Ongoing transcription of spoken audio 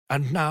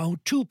And now,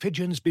 two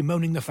pigeons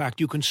bemoaning the fact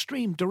you can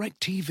stream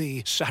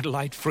DirecTV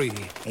satellite-free.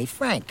 Hey,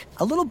 Frank,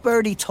 a little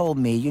birdie told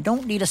me you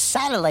don't need a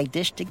satellite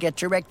dish to get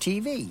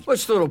DirecTV.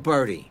 What's little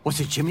birdie? Was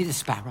it Jimmy the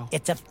Sparrow?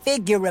 It's a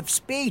figure of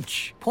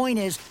speech. Point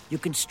is, you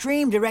can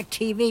stream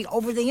DirecTV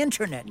over the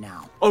internet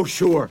now. Oh,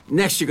 sure.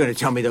 Next you're going to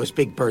tell me those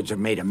big birds are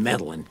made of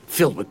metal and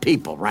filled with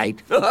people,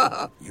 right?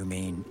 You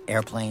mean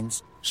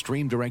airplanes?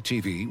 Stream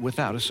DirecTV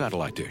without a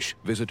satellite dish.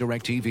 Visit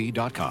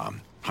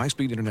DirecTV.com.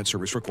 High-speed internet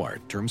service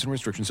required. Terms and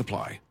restrictions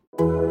apply.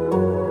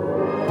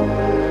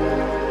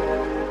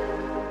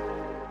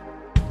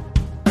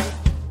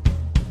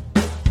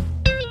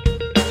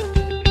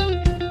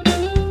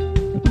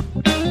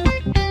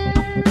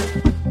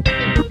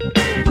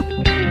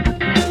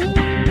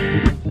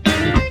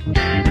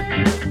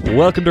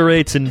 Welcome to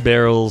Rates and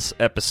Barrels,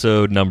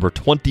 episode number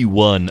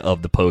 21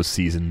 of the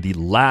postseason, the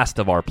last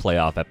of our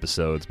playoff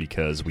episodes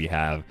because we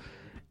have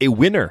a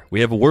winner. We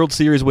have a World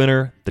Series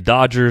winner. The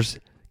Dodgers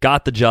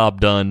got the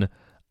job done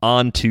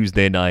on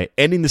Tuesday night,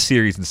 ending the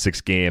series in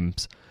 6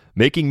 games,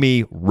 making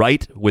me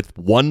right with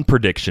one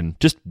prediction,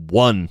 just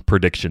one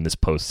prediction this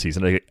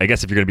postseason. I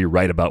guess if you're going to be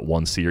right about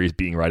one series,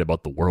 being right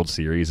about the World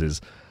Series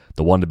is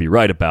the one to be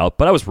right about,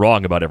 but I was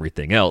wrong about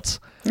everything else.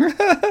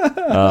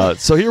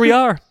 So here we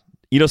are.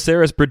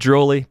 Saris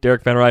Bridgeroli,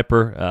 Derek Van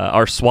Riper,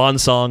 our swan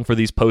song for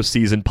these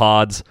postseason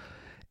pods.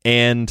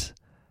 And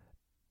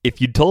if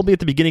you'd told me at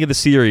the beginning of the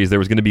series there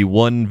was going to be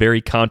one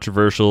very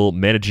controversial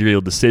managerial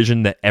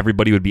decision that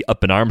everybody would be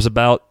up in arms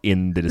about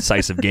in the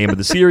decisive game of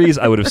the series,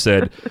 I would have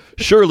said,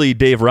 surely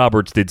Dave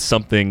Roberts did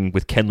something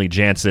with Kenley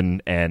Jansen,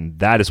 and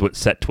that is what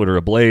set Twitter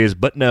ablaze.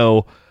 But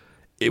no,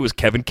 it was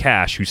Kevin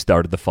Cash who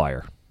started the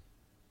fire.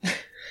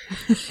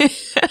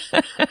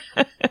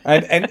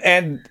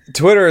 and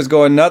Twitter is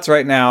going nuts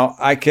right now.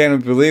 I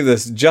can't believe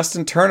this.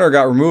 Justin Turner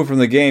got removed from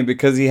the game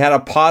because he had a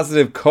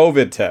positive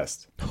COVID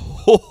test.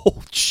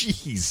 Oh,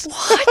 jeez.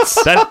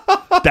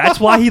 What? That's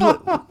why he...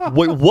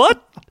 Wait,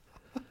 what?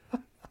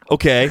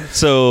 Okay,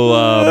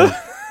 so...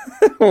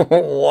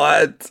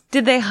 What?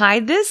 Did they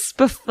hide this?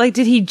 Did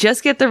he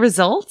just get the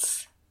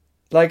results?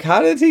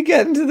 How did he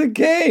get into the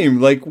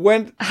game?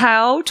 When...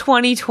 How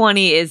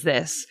 2020 is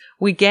this?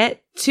 We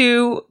get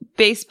to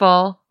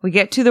baseball. We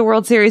get to the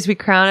World Series. We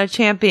crown a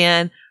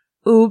champion.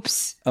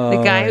 Oops.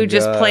 The guy who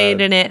just played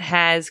in it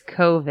has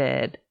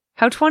COVID.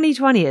 How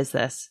 2020 is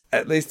this?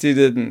 At least he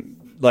didn't,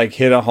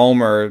 hit a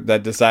homer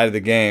that decided the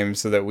game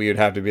so that we would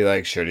have to be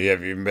like, should he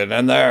have even been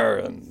in there?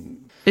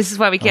 And this is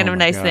why we can't have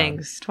nice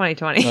things.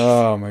 2020.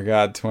 Oh, my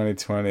God.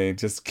 2020.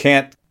 Just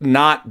can't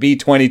not be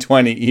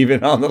 2020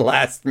 even on the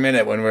last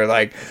minute when we're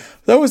like,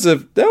 that was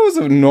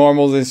a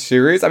normal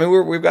series. I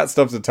mean, we've got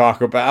stuff to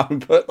talk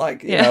about, but a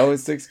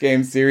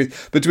 6-game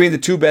series between the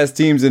two best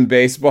teams in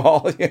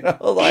baseball.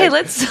 Hey,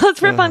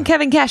 let's rip on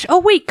Kevin Cash. Oh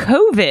wait,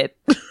 COVID.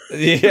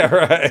 Yeah,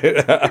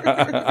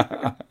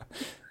 right.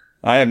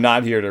 I am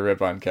not here to rip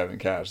on Kevin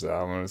Cash, though.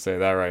 I'm going to say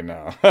that right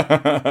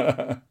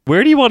now.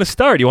 Where do you want to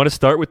start? Do you want to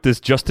start with this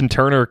Justin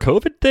Turner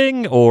COVID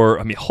thing,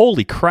 or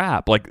holy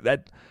crap,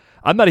 that?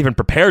 I'm not even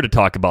prepared to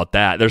talk about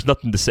that. There's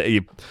nothing to say.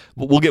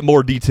 We'll get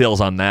more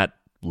details on that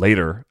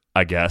later,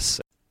 I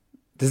guess.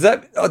 Does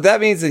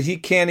that means that he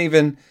can't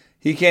even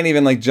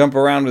jump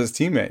around with his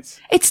teammates?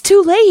 It's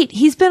too late.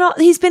 He's been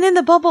in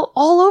the bubble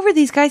all over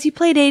these guys. He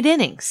played 8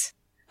 innings.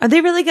 Are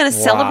they really going to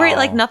celebrate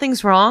like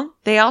nothing's wrong?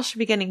 They all should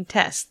be getting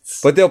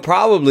tests. But they'll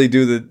probably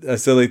do a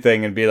silly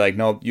thing and be like,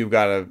 nope, you've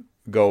got to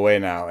go away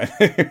now.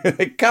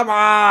 Come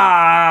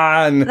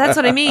on. That's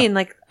what I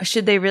mean.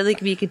 Should they really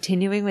be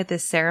continuing with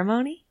this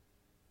ceremony?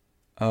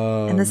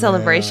 Oh, and the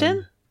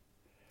celebration?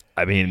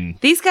 I mean,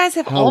 these guys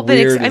have how all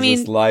been. Weird is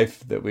this life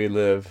that we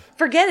live?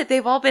 Forget it.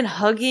 They've all been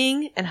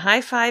hugging and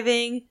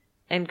high-fiving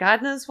and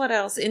God knows what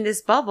else in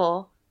this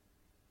bubble.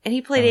 And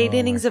he played 8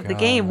 innings of the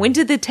game. When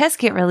did the test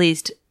get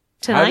released?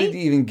 Tonight? How did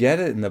he even get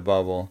it in the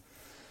bubble?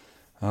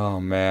 Oh,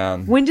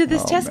 man. When did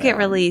this test get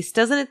released?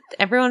 Doesn't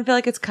everyone feel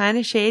like it's kind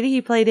of shady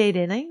he played 8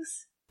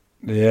 innings?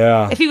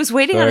 Yeah. If he was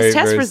waiting on his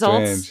test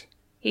results,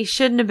 he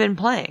shouldn't have been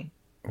playing.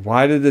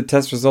 Why did the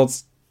test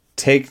results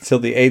take till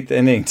the 8th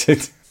inning?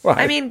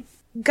 I mean,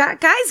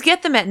 guys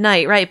get them at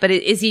night, right? But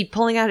is he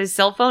pulling out his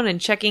cell phone and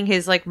checking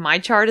his, my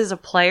chart as a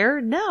player?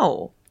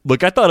 No.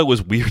 Look, I thought it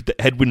was weird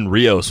that Edwin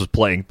Rios was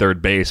playing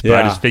third base, but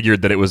I just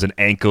figured that it was an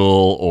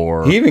ankle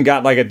or... He even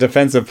got a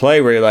defensive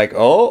play where you're like,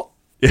 oh...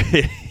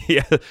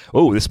 Yeah.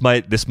 Oh, this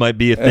might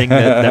be a thing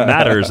that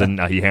matters, and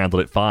he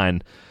handled it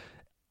fine.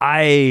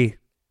 I'm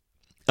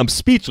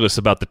speechless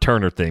about the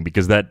Turner thing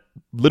because that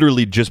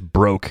literally just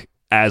broke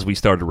as we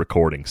started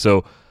recording.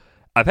 So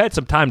I've had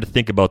some time to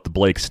think about the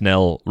Blake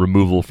Snell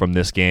removal from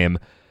this game,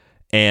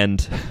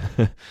 and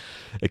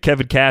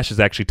Kevin Cash is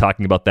actually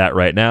talking about that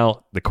right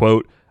now. The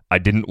quote, "I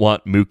didn't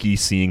want Mookie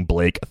seeing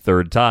Blake a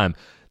third time."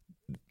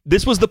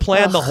 This was the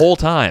plan the whole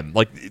time.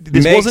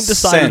 This wasn't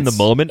decided in the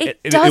moment.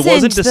 It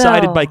wasn't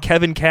decided by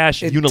Kevin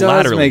Cash unilaterally.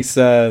 It does make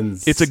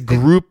sense. It's a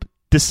group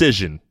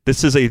decision.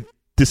 This is a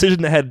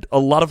decision that had a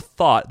lot of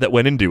thought that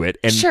went into it.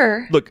 And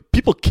sure. Look,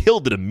 people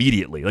killed it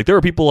immediately. There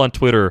were people on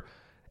Twitter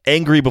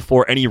angry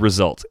before any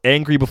results,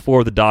 angry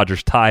before the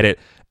Dodgers tied it,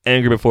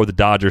 angry before the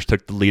Dodgers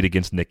took the lead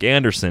against Nick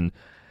Anderson.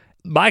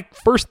 My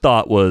first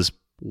thought was,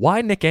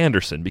 why Nick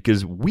Anderson?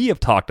 Because we have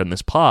talked on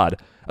this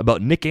pod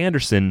about Nick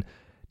Anderson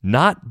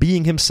not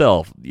being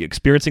himself,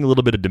 experiencing a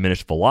little bit of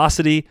diminished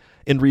velocity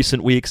in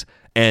recent weeks,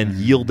 and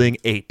yielding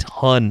a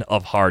ton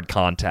of hard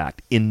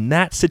contact. In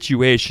that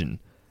situation,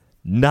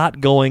 not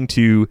going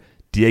to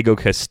Diego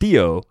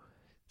Castillo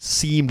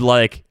seemed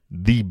like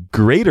the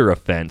greater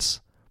offense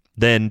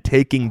than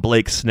taking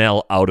Blake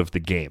Snell out of the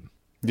game.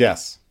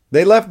 Yes.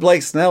 They left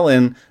Blake Snell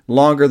in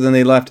longer than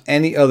they left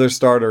any other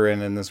starter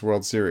in this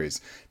World Series.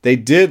 They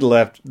did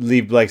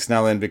leave Blake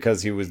Snell in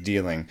because he was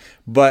dealing.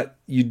 But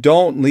you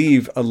don't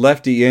leave a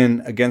lefty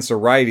in against a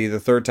righty the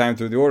third time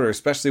through the order,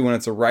 especially when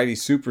it's a righty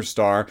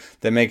superstar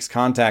that makes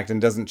contact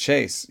and doesn't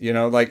chase.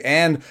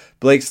 And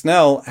Blake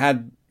Snell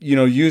had,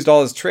 used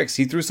all his tricks.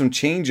 He threw some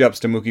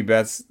changeups to Mookie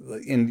Betts,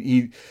 and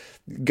he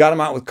got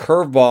him out with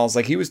curveballs.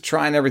 Like, he was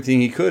trying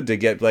everything he could to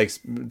get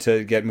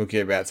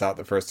Mookie Betts out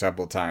the first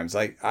couple of times.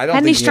 Like, I don't.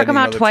 Hadn't think he struck him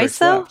out twice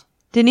though? Left.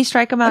 Didn't he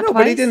strike him out twice?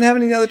 But he didn't have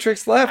any other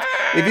tricks left.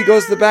 If he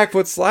goes to the back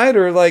foot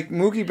slider, like,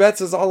 Mookie Betts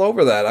is all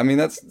over that. I mean,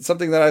 that's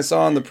something that I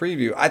saw in the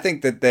preview. I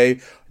think that they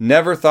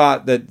never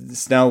thought that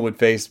Snell would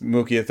face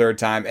Mookie a third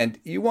time, and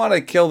you want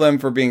to kill them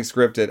for being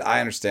scripted.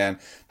 I understand.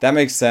 That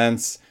makes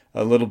sense.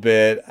 A little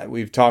bit.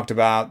 We've talked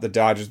about the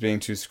Dodgers being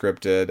too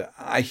scripted.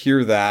 I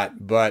hear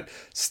that, but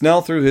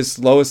Snell threw his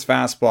slowest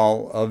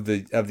fastball of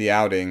the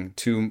outing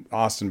to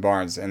Austin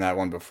Barnes in that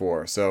one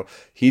before. So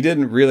he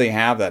didn't really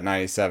have that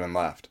 97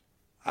 left.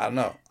 I don't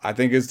know. I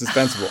think it's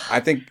dispensable. I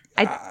think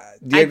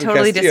Diego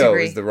totally Castillo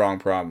disagree. is the wrong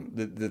problem.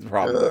 The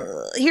problem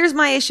there. Here's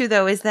my issue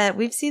though, is that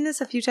we've seen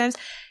this a few times.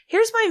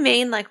 Here's my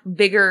main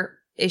bigger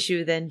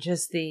issue than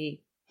just the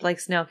Blake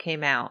Snell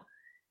came out.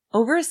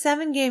 Over a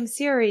 7-game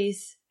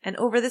series, and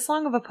over this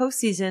long of a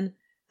postseason,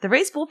 the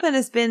Rays bullpen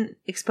has been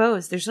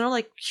exposed. There's no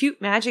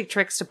cute magic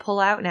tricks to pull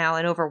out now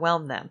and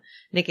overwhelm them.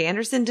 Nick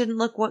Anderson didn't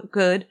look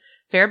good.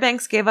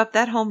 Fairbanks gave up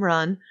that home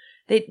run.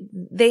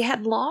 They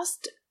had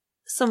lost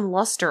some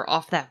luster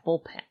off that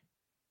bullpen.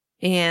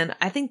 And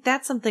I think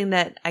that's something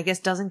that I guess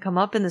doesn't come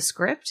up in the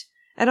script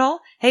at all.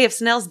 Hey, if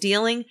Snell's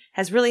dealing,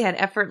 has really had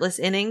effortless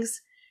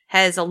innings,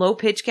 has a low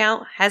pitch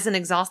count, hasn't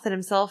exhausted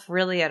himself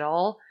really at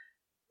all,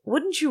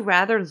 wouldn't you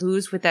rather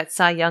lose with that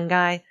Cy Young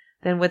guy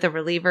than with a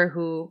reliever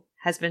who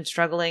has been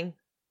struggling,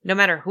 no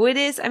matter who it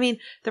is? I mean,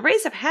 the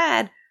Rays have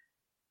had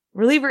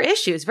reliever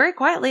issues. Very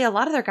quietly, a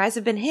lot of their guys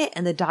have been hit,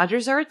 and the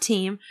Dodgers are a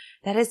team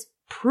that has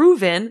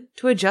proven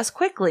to adjust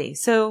quickly.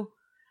 So,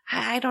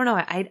 I don't know.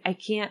 I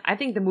can't. I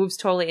think the move's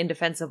totally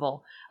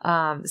indefensible.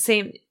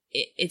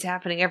 It's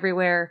happening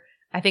everywhere.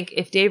 I think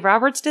if Dave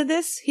Roberts did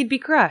this, he'd be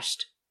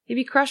crushed. He'd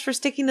be crushed for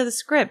sticking to the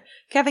script.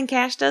 Kevin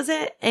Cash does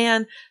it,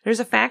 and there's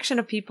a faction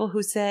of people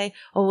who say,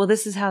 oh, well,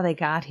 this is how they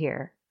got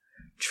here.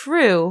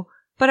 True,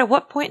 but at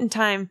what point in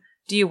time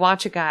do you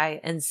watch a guy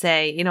and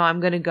say,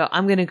 I'm going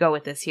to go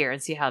with this here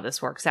and see how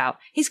this works out?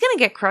 He's going to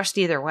get crushed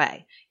either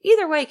way.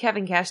 Either way,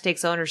 Kevin Cash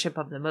takes ownership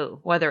of the move,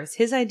 whether it's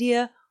his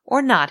idea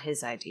or not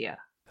his idea.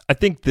 I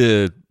think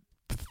the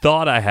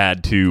thought I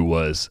had too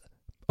was,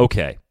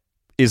 okay,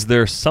 is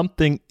there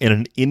something in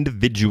an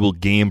individual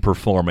game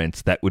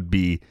performance that would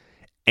be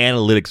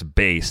analytics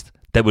based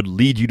that would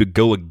lead you to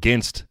go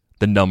against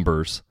the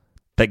numbers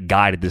that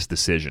guided this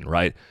decision,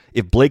 right?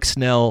 If Blake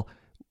Snell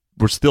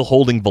were still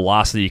holding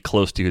velocity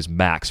close to his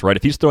max, right?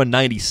 If he's throwing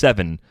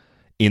 97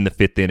 in the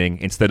fifth inning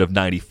instead of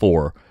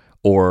 94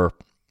 or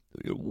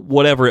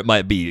whatever it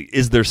might be,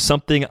 is there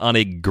something on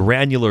a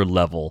granular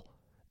level,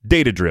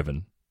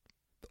 data-driven,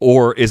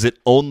 or is it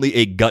only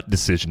a gut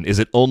decision? Is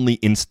it only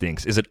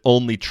instincts? Is it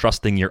only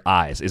trusting your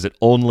eyes? Is it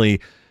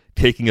only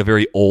taking a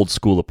very old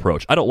school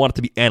approach? I don't want it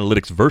to be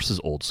analytics versus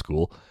old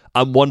school.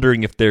 I'm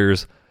wondering if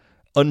there's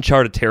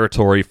uncharted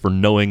territory for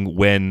knowing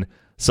when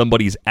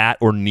somebody's at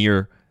or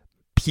near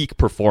peak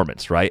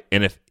performance, right?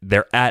 And if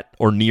they're at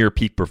or near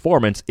peak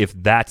performance, if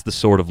that's the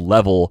sort of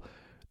level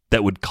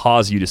that would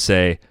cause you to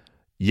say,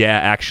 yeah,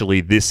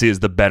 actually, this is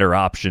the better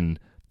option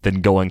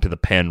than going to the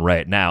pen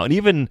right now. And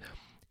even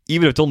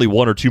if it's only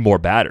one or two more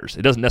batters,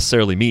 it doesn't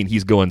necessarily mean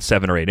he's going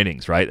 7 or 8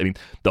 innings, right? I mean,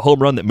 the home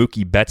run that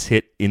Mookie Betts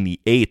hit in the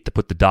 8th to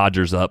put the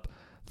Dodgers up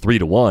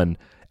 3-1,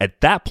 at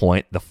that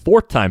point, the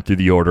 4th time through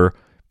the order,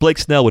 Blake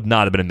Snell would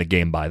not have been in the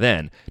game by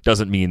then.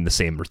 Doesn't mean the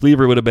same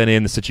reliever would have been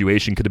in. The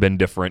situation could have been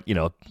different.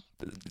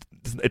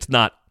 It's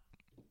not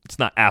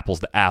apples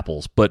to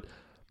apples. But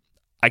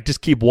I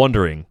just keep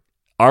wondering,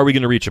 are we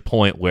going to reach a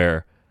point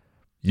where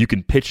you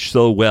can pitch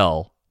so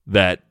well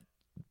that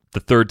the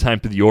 3rd time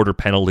through the order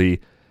penalty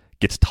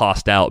gets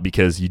tossed out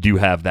because you do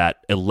have that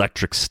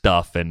electric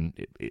stuff and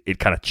it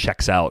kind of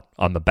checks out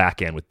on the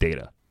back end with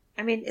data?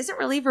 I mean, isn't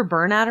reliever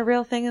burnout a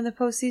real thing in the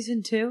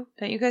postseason too?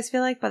 Don't you guys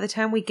feel like by the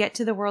time we get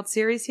to the World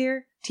Series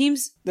here,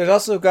 teams... There's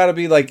also got to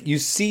be you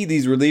see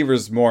these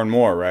relievers more and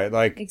more, right?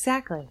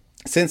 Exactly.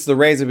 Since the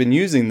Rays have been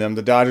using them,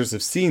 the Dodgers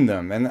have seen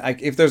them. And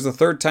if there's a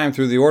 3rd time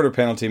through the order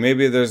penalty,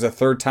 maybe there's a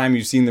 3rd time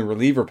you've seen the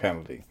reliever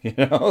penalty,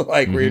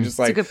 where you're just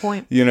That's a good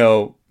point.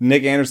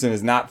 Nick Anderson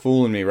is not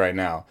fooling me right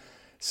now.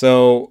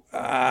 So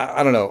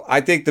I don't know. I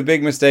think the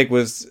big mistake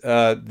was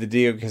the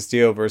Diego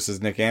Castillo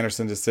versus Nick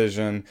Anderson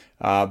decision.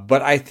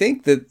 But I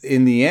think that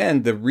in the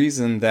end, the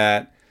reason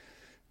that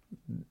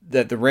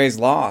the Rays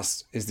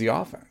lost is the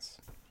offense.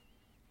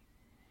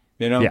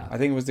 Yeah. I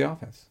think it was the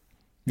offense.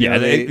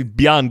 Yeah,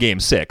 beyond Game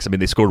 6. I mean,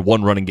 they scored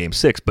 1 run in Game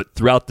 6, but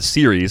throughout the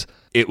series,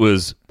 it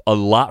was a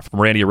lot from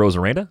Randy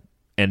Arozarena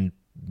and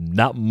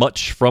not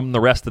much from the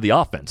rest of the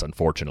offense,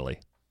 unfortunately.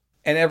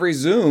 And every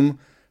Zoom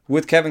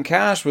with Kevin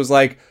Cash was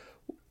like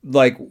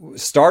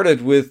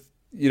started with,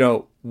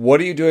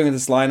 what are you doing in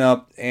this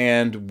lineup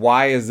and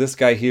why is this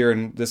guy here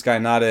and this guy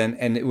not in?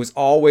 And it was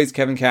always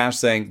Kevin Cash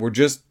saying, we're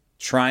just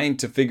trying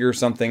to figure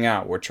something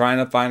out. We're trying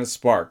to find a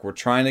spark. We're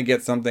trying to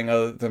get something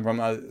other than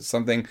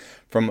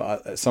from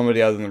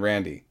somebody other than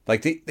Randy.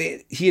 Like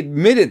he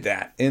admitted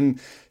that,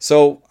 and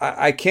so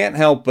I can't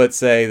help but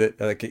say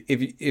that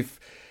if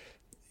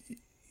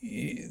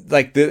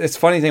it's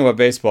funny thing about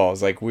baseball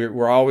is like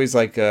we're always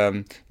like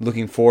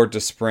looking forward to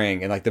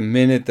spring, and like the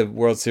minute the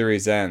World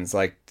Series ends,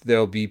 like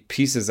there'll be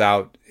pieces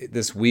out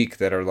this week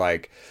that are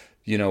like,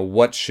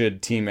 what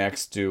should Team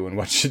X do and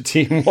what should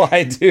Team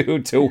Y do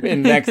to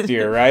win next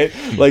year, right?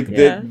 Like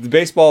the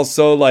baseball is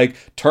so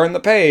like, turn the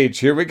page,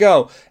 here we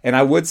go. And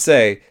I would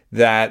say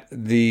that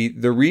the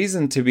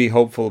reason to be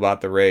hopeful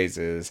about the Rays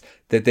is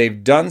that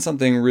they've done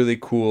something really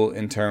cool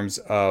in terms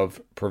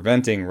of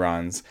preventing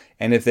runs.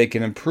 And if they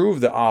can improve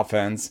the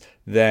offense,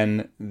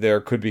 then there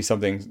could be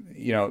something,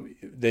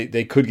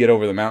 they could get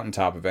over the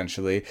mountaintop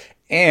eventually.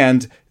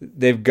 And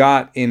they've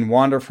got in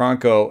Wander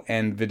Franco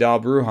and Vidal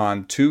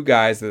Brujan, 2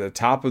 guys at the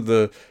top of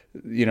the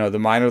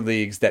minor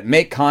leagues that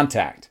make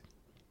contact,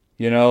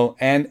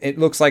 and it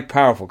looks like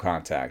powerful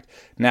contact.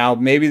 Now,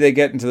 maybe they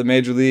get into the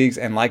major leagues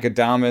and like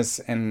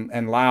Adames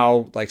and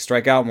Lau like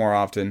strike out more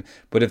often.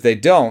 But if they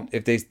don't,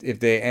 if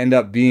they end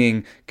up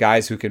being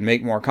guys who can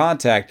make more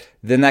contact,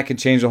 then that can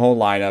change the whole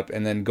lineup.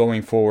 And then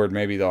going forward,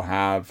 maybe they'll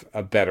have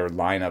a better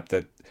lineup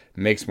that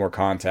makes more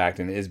contact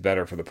and is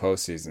better for the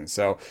postseason.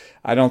 So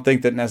I don't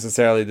think that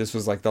necessarily this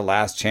was like the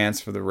last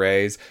chance for the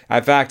Rays.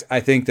 In fact,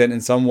 I think that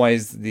in some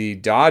ways the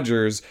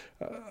Dodgers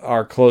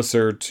are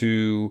closer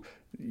to,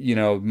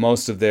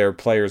 most of their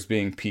players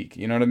being peak.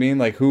 You know what I mean?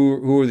 Like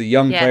who are the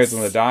young players on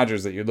the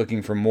Dodgers that you're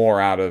looking for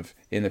more out of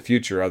in the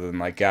future other than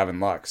like Gavin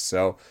Lux?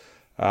 So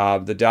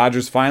the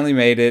Dodgers finally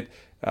made it.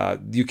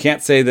 You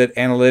can't say that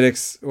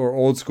analytics or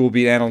old school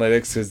beat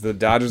analytics because the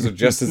Dodgers are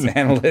just as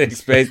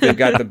analytics based. They've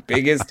got the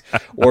biggest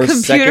or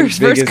second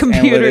biggest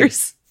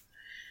analytics.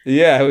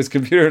 Yeah, it was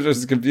computers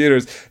versus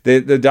computers.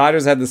 The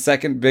Dodgers had the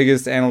second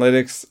biggest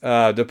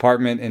analytics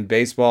department in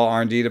baseball,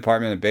 R&D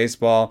department in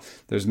baseball.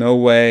 There's no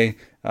way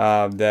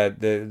that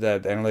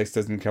analytics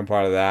doesn't come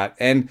part of that.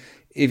 And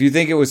if you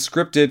think it was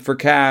scripted for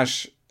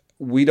Cash,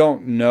 we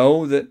don't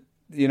know that.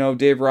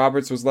 Dave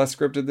Roberts was less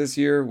scripted this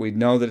year. We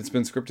know that it's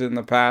been scripted in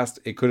the past.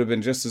 It could have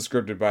been just as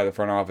scripted by the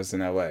front office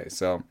in LA.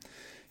 So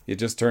it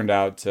just turned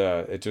out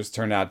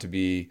to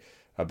be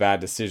a bad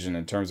decision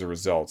in terms of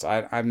results.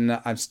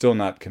 I'm still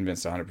not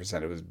convinced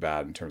 100% it was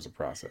bad in terms of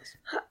process.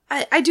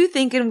 I do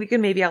think, and we can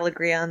maybe all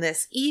agree on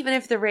this, even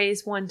if the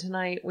Rays won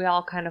tonight, we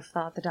all kind of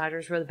thought the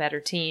Dodgers were the better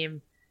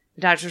team.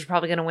 The Dodgers were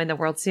probably going to win the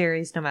World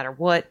Series no matter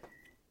what.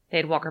 They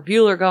had Walker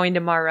Buehler going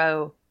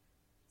tomorrow.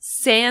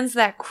 Sans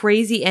that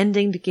crazy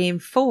ending to Game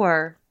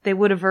 4, they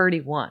would have already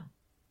won.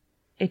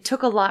 It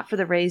took a lot for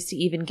the Rays to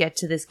even get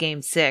to this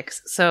Game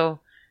 6. So,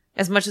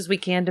 as much as we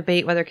can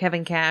debate whether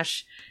Kevin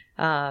Cash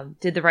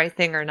did the right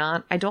thing or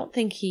not, I don't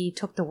think he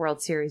took the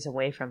World Series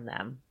away from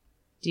them.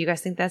 Do you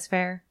guys think that's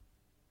fair?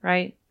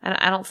 Right?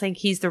 I don't think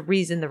he's the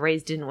reason the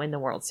Rays didn't win the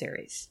World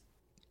Series.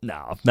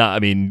 No. I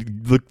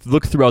mean,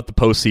 look throughout the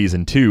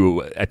postseason,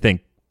 too. I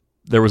think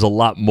there was a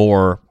lot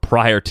more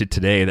prior to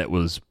today that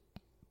was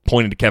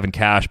pointing to Kevin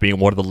Cash being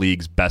one of the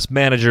league's best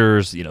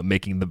managers,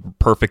 making the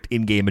perfect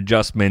in-game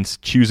adjustments,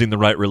 choosing the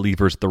right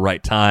relievers at the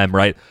right time,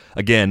 right?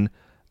 Again,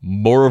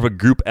 more of a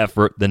group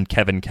effort than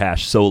Kevin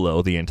Cash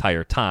solo the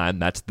entire time.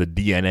 That's the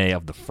DNA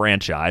of the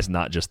franchise,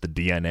 not just the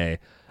DNA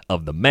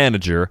of the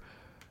manager.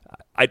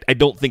 I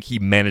don't think he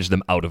managed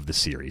them out of the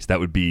series. That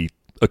would be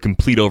a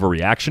complete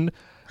overreaction.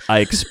 I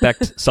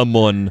expect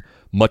someone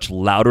much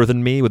louder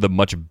than me with a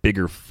much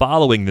bigger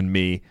following than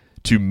me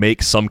to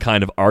make some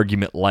kind of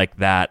argument like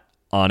that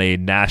on a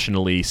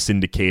nationally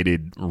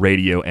syndicated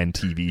radio and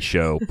TV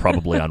show,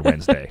 probably on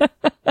Wednesday.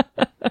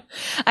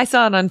 I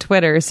saw it on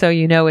Twitter, so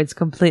it's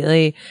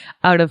completely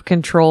out of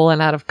control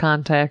and out of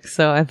context.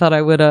 So I thought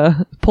I would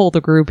pull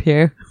the group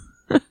here.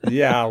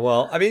 Yeah,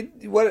 well, I mean,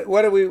 what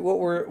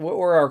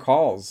were our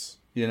calls?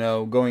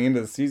 Going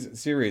into the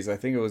series, I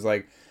think it was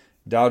like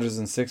Dodgers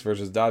in 6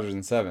 versus Dodgers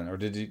in 7. Or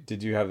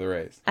did you have the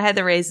Rays? I had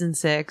the Rays in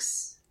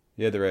 6.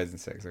 You had the Rays in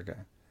 6. Okay.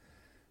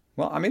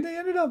 Well, I mean,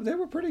 they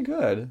were pretty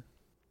good.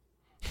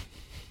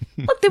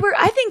 Look,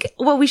 I think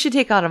what we should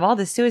take out of all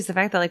this too is the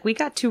fact that we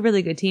got 2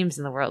 really good teams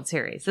in the World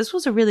Series. This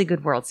was a really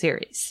good World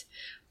Series.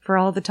 For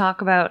all the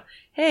talk about,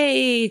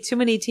 hey, too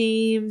many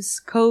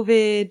teams,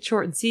 COVID,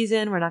 shortened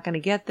season, we're not going to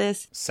get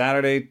this.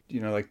 Saturday,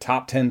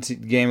 top 10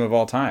 game of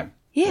all time.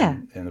 Yeah.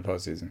 In the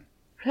postseason.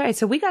 All right,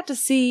 so we got to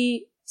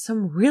see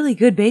some really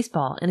good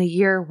baseball in a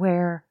year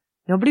where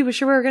nobody was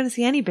sure we were going to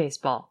see any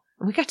baseball.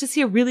 And we got to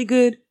see a really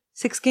good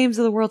 6 games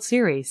of the World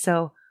Series.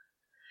 So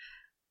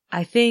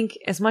I think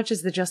as much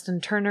as the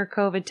Justin Turner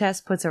COVID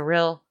test puts a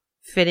real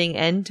fitting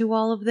end to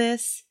all of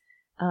this,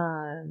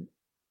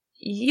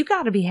 you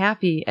got to be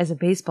happy as a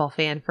baseball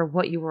fan for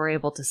what you were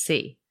able to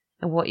see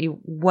and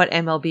what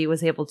MLB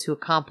was able to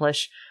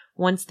accomplish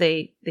once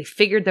they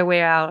figured their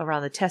way out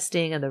around the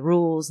testing and the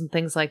rules and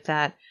things like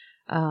that.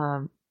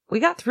 We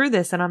got through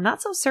this, and I'm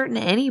not so certain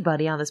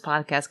anybody on this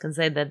podcast can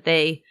say that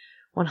they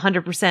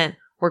 100%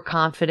 were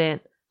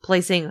confident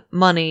placing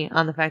money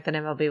on the fact that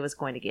MLB was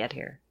going to get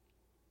here.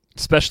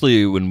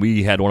 Especially when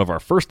we had one of our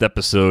first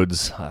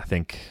episodes, I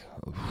think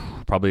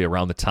probably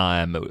around the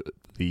time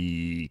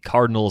the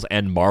Cardinals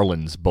and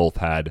Marlins both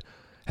had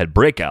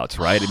breakouts,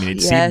 right? I mean,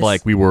 it seemed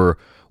like we were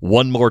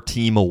one more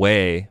team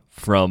away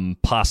from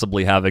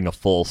possibly having a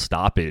full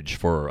stoppage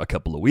for a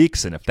couple of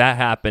weeks. And if that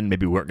happened,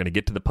 maybe we weren't going to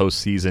get to the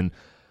postseason.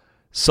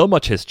 So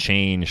much has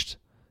changed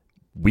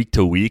week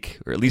to week,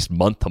 or at least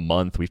month to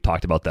month. We've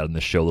talked about that in the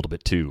show a little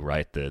bit too,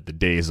 right? The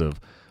days of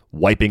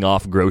wiping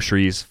off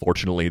groceries,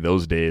 fortunately,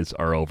 those days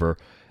are over.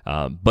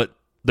 But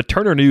the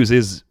Turner news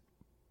is,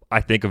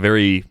 I think, a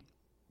very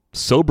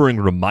sobering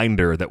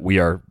reminder that we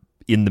are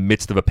in the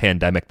midst of a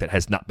pandemic that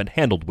has not been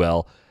handled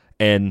well.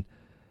 And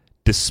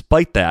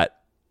despite that,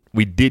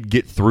 we did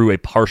get through a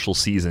partial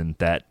season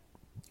that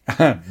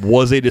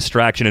was a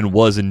distraction and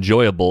was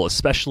enjoyable,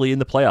 especially in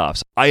the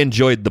playoffs. I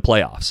enjoyed the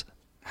playoffs.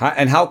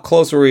 How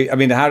close were we? I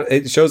mean,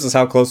 it shows us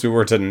how close we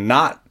were to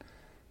not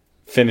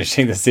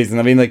finishing the season.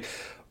 I mean, like,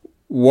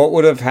 what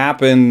would have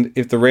happened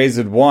if the Rays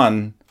had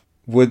won?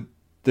 Would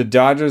the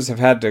Dodgers have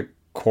had to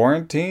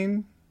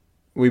quarantine?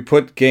 We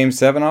put Game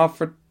 7 off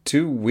for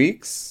 2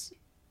 weeks?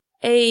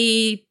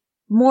 A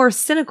more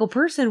cynical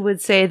person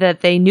would say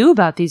that they knew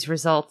about these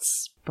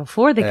results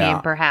before the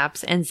game,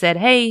 perhaps, and said,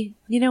 hey,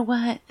 you know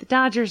what? The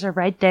Dodgers are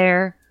right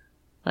there.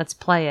 Let's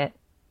play it.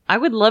 I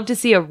would love to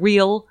see a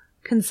real,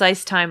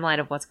 concise timeline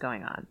of what's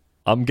going on.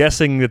 I'm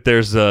guessing that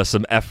there's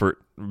some effort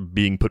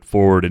being put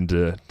forward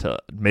into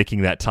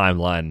making that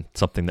timeline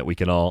something that we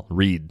can all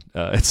read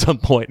at some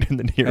point in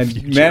the near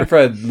future.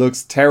 Manfred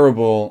looks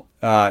terrible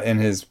in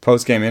his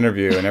post-game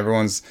interview, and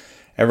everyone's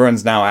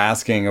now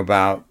asking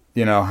about,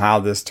 you know, how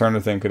this Turner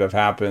thing could have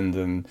happened,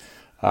 and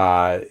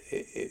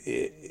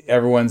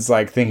everyone's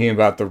like thinking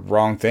about the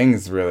wrong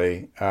things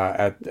really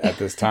at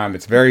this time.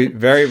 It's very,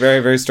 very, very,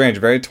 very strange.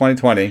 Very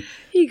 2020.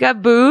 He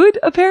got booed,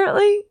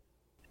 apparently.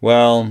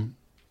 Well,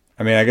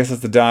 I mean, I guess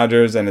it's the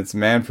Dodgers and it's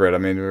Manfred. I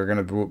mean, we're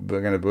gonna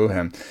boo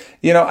him.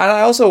 You know, and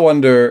I also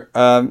wonder.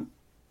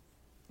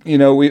 You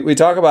know, we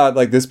talk about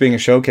like this being a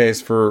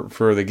showcase for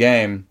the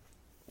game.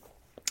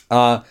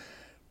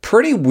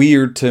 Pretty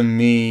weird to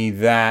me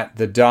that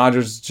the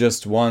Dodgers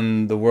just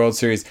won the World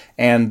Series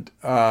and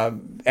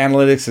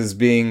analytics is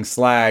being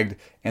slagged,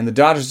 and the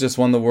Dodgers just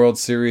won the World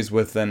Series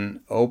with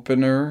an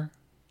opener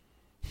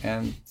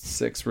and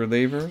 6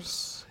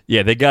 relievers.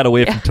 Yeah, they got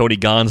away from Tony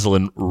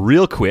Gonsolin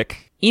real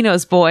quick.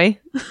 Eno's boy.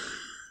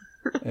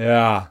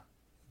 Yeah.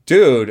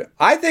 Dude,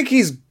 I think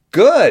he's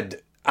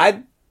good.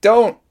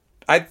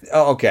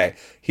 Okay.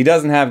 He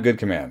doesn't have good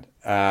command.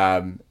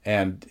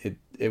 And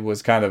it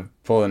was kind of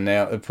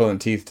pulling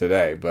teeth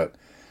today, but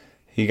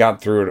he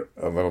got through it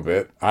a little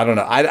bit. I don't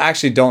know. I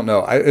actually don't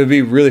know. It would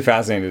be really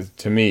fascinating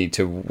to me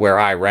to where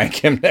I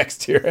rank him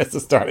next year as a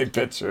starting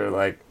pitcher.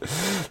 Like,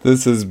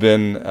 this has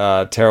been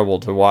terrible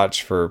to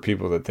watch for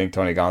people that think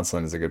Tony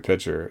Gonsolin is a good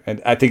pitcher.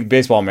 And I think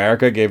Baseball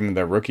America gave him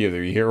the Rookie of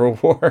the Year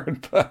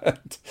award.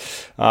 But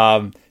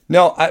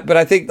but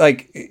I think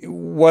like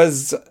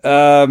was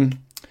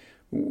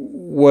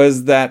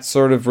that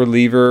sort of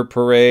reliever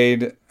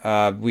parade.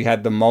 We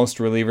had the most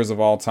relievers of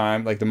all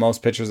time, like the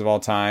most pitchers of all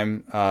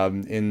time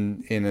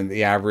in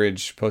the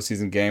average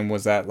postseason game.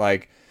 Was that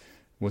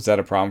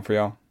a problem for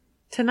y'all?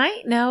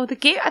 Tonight? No.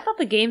 I thought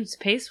the game's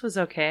pace was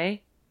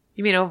okay.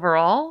 You mean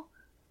overall?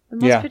 The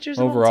most pitchers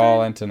of overall all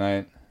time? And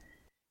tonight.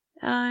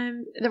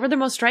 There were the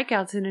most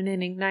strikeouts in an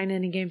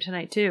 9-inning game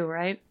tonight too,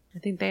 right? I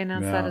think they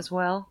announced that as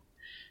well.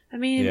 I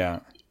mean,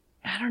 I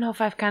don't know if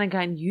I've kind of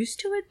gotten used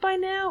to it by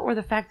now, or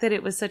the fact that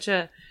it was such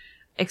a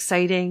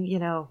exciting,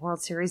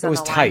 World Series on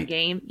the line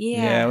game.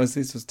 Yeah,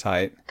 this was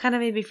tight. Kind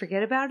of made me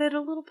forget about it a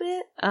little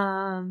bit.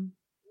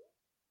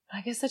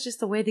 I guess that's just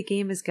the way the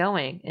game is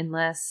going,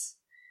 unless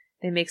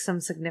they make some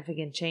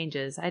significant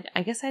changes.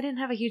 I guess I didn't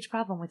have a huge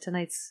problem with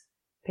tonight's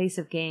pace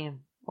of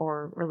game,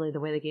 or really the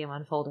way the game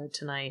unfolded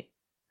tonight.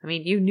 I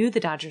mean, you knew the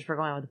Dodgers were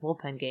going with a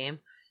bullpen game.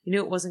 You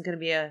knew it wasn't going to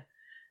be a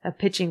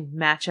pitching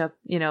matchup,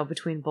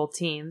 between both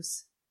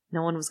teams.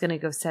 No one was going to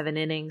go 7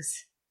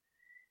 innings.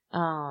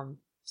 So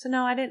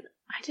no, I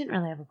didn't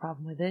really have a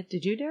problem with it.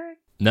 Did you, Derek?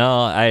 No,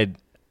 I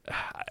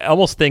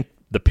almost think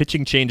the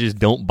pitching changes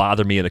don't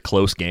bother me in a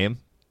close game,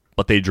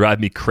 but they drive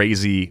me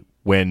crazy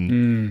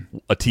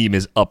when a team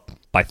is up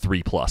by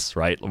 3+,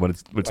 right? When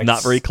it's Like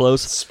not very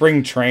close.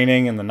 Spring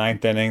training in the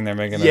 9th inning, they're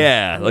making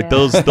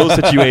those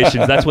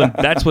situations.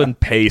 That's when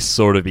pace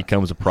sort of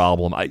becomes a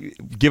problem.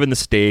 Given the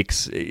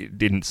stakes, it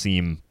didn't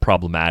seem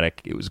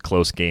problematic. It was a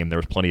close game. There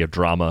was plenty of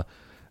drama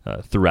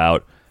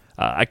throughout.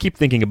 I keep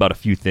thinking about a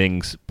few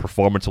things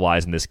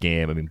performance-wise in this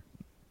game. I mean,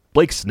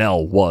 Blake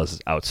Snell was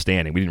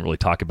outstanding. We didn't really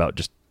talk about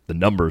just the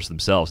numbers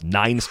themselves.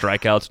 9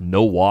 strikeouts,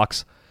 no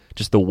walks,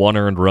 just the 1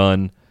 earned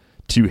run,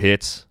 2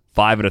 hits,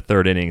 5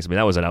 1/3 innings. I mean,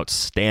 that was an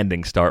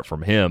outstanding start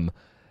from him.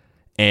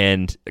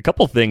 And a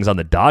couple things on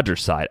the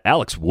Dodgers side.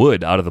 Alex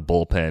Wood out of the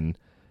bullpen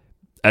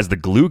as the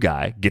glue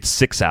guy gets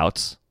 6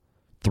 outs,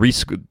 3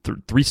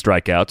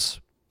 strikeouts,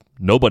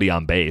 nobody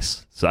on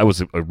base. So that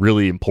was a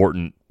really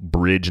important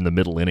bridge in the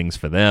middle innings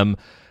for them.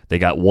 They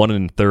got 1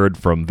 1/3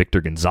 from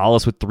Victor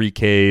Gonzalez with 3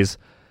 Ks.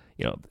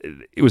 You know,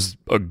 it was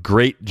a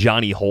great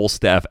Johnny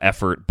Holstaff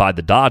effort by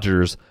the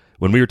Dodgers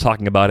when we were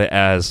talking about it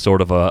as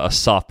sort of a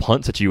soft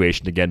punt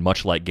situation again,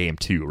 much like Game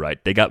 2, right?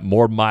 They got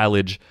more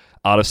mileage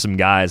out of some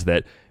guys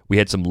that we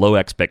had some low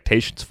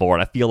expectations for,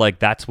 and I feel like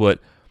that's what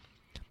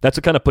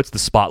kind of puts the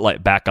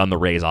spotlight back on the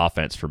Rays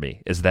offense for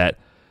me, is that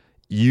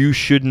you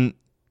shouldn't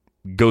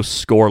go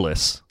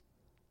scoreless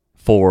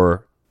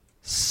for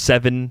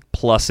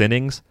 7+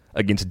 innings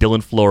against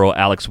Dylan Floro,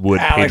 Alex Wood,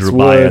 Pedro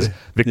Baez,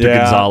 Victor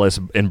Gonzalez,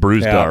 and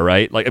Brusdar,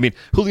 right? Like, I mean,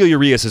 Julio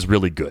Urias is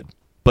really good,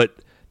 but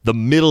the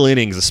middle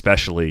innings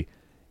especially,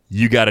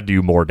 you got to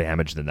do more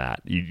damage than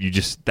that. You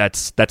just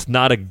that's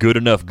not a good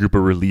enough group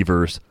of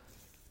relievers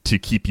to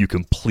keep you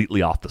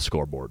completely off the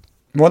scoreboard.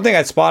 One thing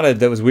I spotted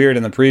that was weird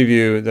in the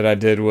preview that I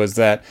did was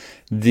that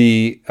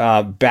the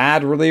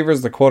bad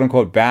relievers, the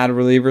quote-unquote bad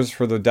relievers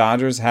for the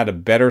Dodgers, had a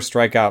better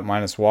strikeout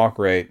minus walk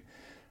rate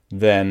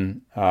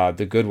than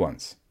the good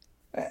ones.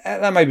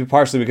 And that might be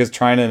partially because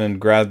Trinan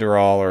and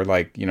Graterol are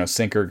like,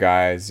 sinker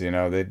guys.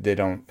 They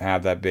don't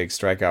have that big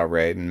strikeout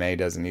rate, and May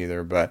doesn't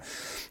either. But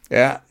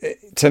yeah,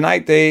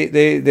 tonight they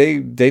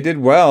did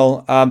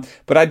well.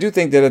 But I do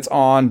think that it's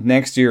on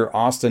next year.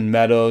 Austin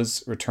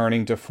Meadows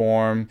returning to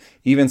form,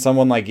 even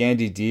someone like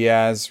Andy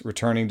Diaz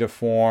returning to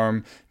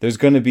form. There's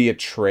going to be a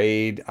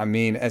trade. I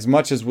mean, as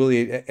much as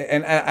Willie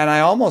and I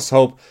almost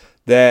hope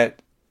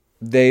that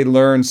they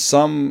learn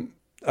some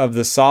of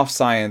the soft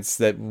science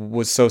that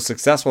was so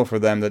successful for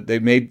them, that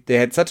they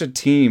had such a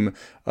team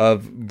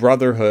of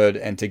brotherhood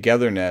and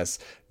togetherness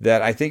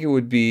that I think it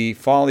would be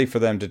folly for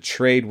them to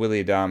trade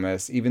Willy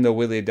Adames, even though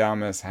Willy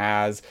Adames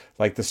has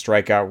like the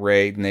strikeout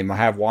rate, and they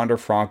have Wander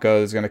Franco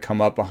who's going to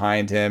come up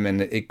behind him,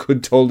 and it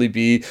could totally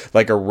be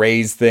like a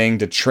Rays thing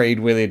to trade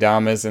Willy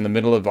Adames in the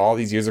middle of all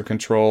these years of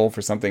control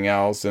for something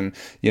else, and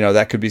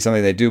that could be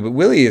something they do. But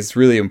Willy is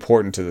really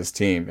important to this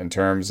team in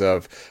terms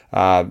of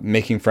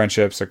making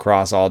friendships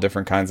across all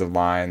different kinds of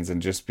lines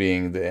and just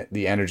being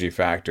the energy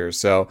factor.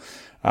 So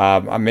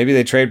maybe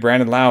they trade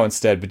Brandon Lau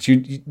instead, but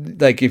you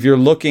like, if you're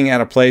looking at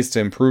a place to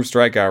improve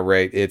strikeout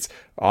rate, it's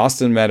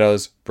Austin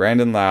Meadows,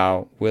 Brandon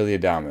Lau, Willy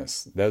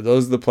Adames.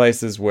 Those are the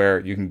places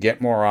where you can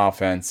get more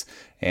offense,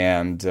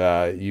 and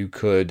you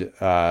could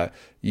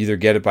either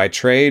get it by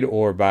trade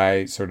or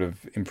by sort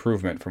of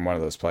improvement from one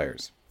of those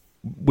players.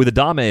 With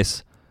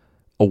Adames,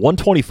 a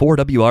 124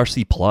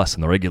 WRC plus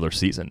in the regular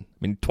season.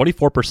 I mean,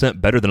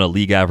 24% better than a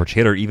league average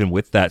hitter, even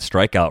with that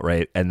strikeout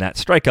rate, and that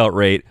strikeout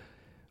rate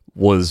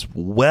was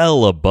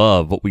well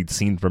above what we'd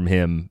seen from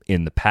him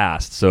in the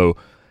past. So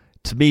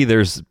to me,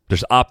 there's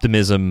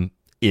optimism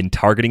in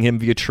targeting him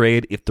via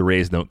trade if the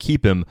Rays don't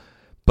keep him.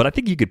 But I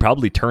think you could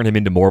probably turn him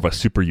into more of a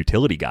super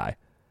utility guy.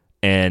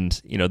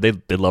 And,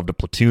 they love to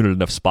platoon in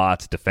enough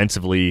spots.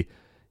 Defensively,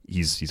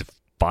 he's a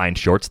fine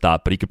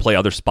shortstop, but he could play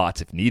other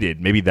spots if needed.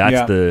 Maybe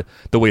that's the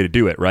way to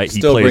do it, right?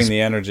 Still bring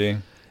the energy.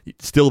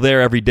 Still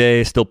there every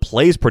day, still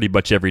plays pretty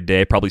much every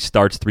day, probably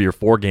starts 3 or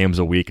 4 games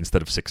a week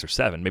instead of 6 or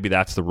 7. Maybe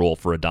that's the role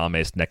for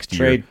Adames next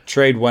year.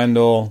 Trade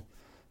Wendell,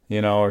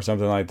 or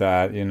something like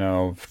that.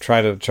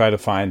 Try to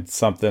find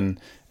something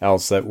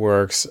else that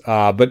works.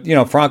 But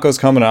Franco's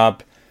coming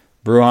up.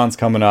 Brujan's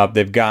coming up.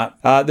 They've got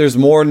there's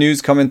more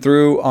news coming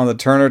through on the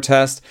Turner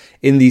test.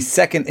 In the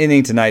second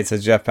inning tonight,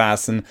 says Jeff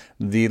Passan,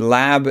 the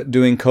lab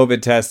doing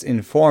COVID tests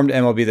informed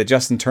MLB that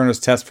Justin Turner's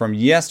test from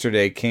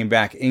yesterday came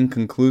back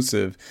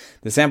inconclusive.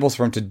 The samples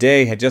from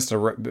today had just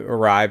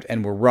arrived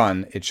and were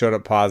run. It showed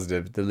up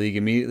positive. The league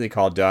immediately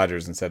called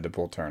Dodgers and said to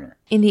pull Turner.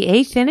 In the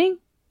 8th inning?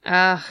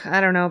 I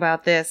don't know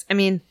about this. I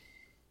mean,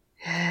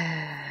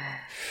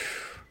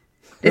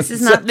 this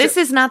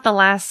is not the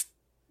last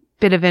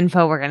bit of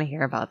info we're going to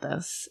hear about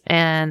this,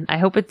 and I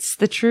hope it's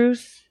the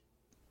truth.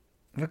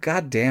 But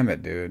God damn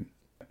it, dude.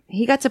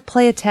 He got to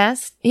play a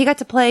test? He got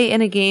to play in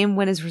a game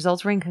when his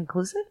results were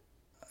inconclusive?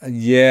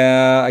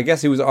 Yeah, I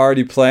guess he was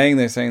already playing,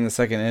 they're saying, the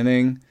second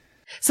inning.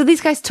 So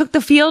these guys took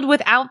the field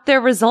without their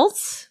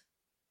results?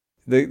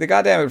 The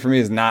goddamn it for me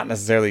is not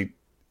necessarily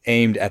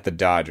aimed at the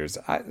Dodgers,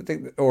 I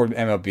think, or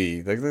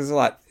MLB. Like, there's a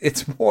lot.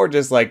 It's more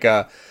just like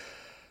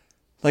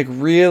Like,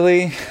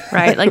 really?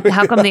 Right? Like,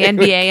 how come the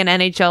NBA and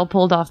NHL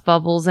pulled off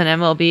bubbles and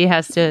MLB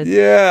has to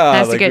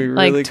get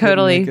really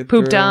totally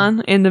pooped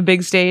on in the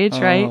big stage,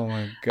 right? Oh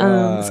my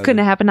God. This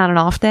couldn't happen on an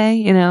off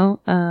day,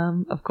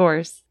 of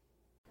course.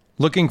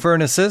 Looking for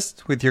an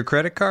assist with your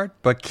credit card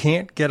but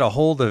can't get a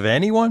hold of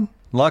anyone?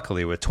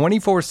 Luckily, with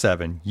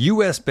 24/7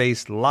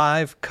 US-based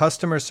live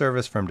customer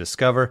service from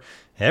Discover,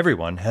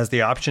 everyone has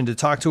the option to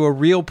talk to a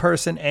real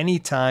person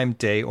anytime,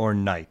 day or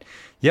night.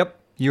 Yep,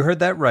 you heard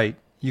that right.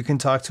 You can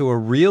talk to a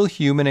real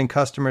human in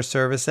customer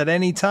service at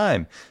any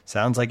time.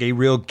 Sounds like a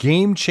real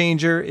game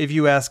changer if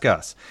you ask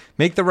us.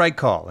 Make the right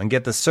call and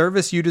get the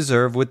service you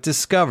deserve with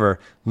Discover.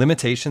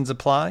 Limitations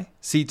apply.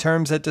 See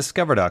terms at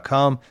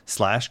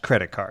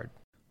discover.com/creditcard.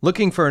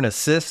 Looking for an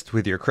assist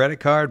with your credit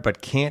card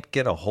but can't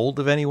get a hold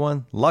of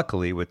anyone?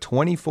 Luckily, with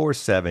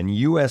 24/7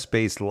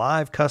 US-based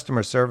live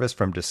customer service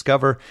from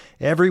Discover,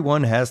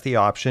 everyone has the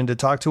option to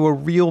talk to a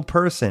real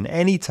person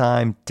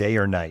anytime, day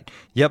or night.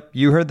 Yep,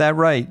 you heard that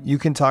right. You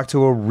can talk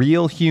to a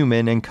real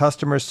human in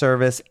customer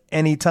service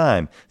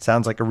anytime.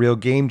 Sounds like a real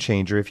game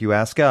changer if you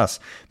ask us.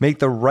 Make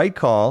the right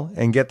call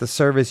and get the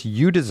service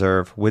you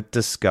deserve with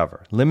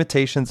Discover.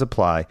 Limitations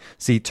apply.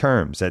 See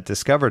terms at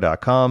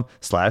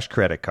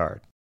discover.com/creditcard.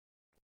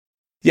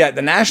 Yeah,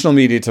 the national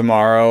media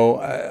tomorrow,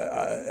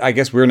 I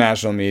guess we're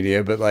national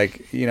media, but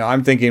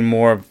I'm thinking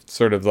more of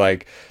sort of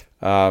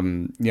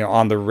on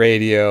the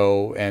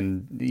radio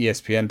and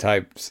ESPN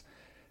types.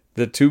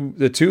 The two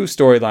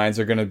storylines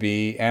are going to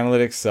be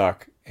analytics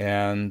suck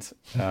and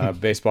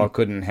baseball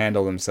couldn't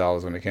handle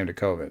themselves when it came to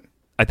COVID.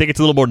 I think it's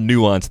a little more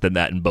nuanced than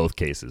that in both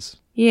cases.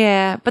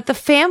 Yeah, but the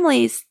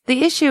families,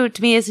 the issue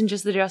to me isn't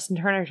just the Justin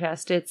Turner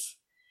test. It's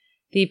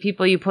the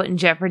people you put in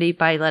jeopardy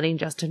by letting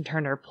Justin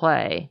Turner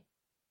play.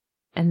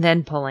 And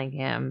then pulling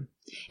him.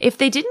 If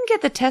they didn't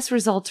get the test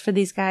results for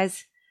these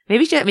guys,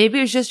 maybe it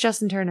was just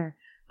Justin Turner,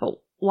 but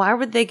why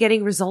were they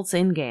getting results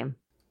in game?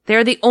 They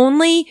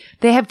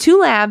have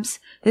 2 labs.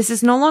 This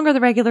is no longer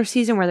the regular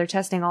season where they're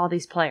testing all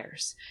these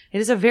players.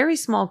 It is a very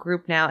small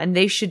group now, and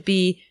they should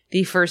be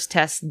the first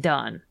test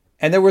done.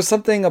 And there was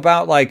something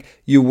about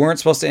you weren't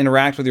supposed to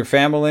interact with your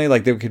family.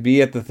 Like they could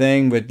be at the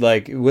thing, but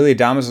Willie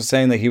Adames was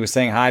saying that he was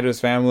saying hi to his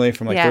family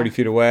from 30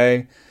 feet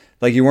away.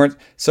 You weren't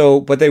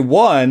but they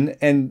won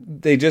and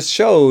they just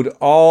showed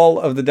all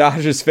of the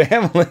Dodgers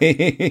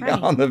family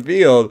on the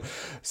field.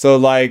 So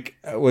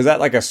was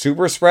that a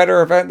super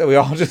spreader event that we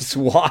all just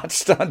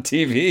watched on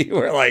TV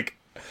where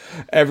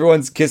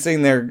everyone's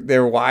kissing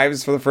their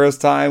wives for the first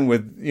time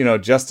with,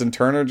 Justin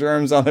Turner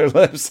germs on their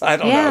lips? I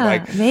don't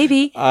know.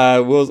 Maybe.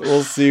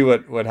 We'll see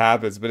what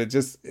happens. But it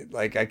just,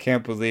 I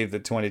can't believe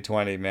that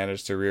 2020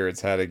 managed to rear its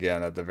head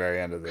again at the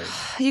very end of this.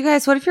 You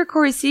guys, what if you're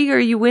Corey Seager?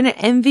 You win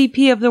an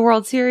MVP of the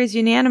World Series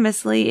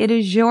unanimously. It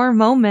is your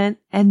moment.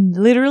 And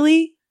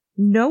literally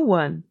no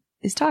one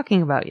is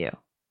talking about you.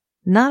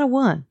 Not a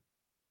one.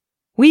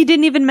 We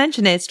didn't even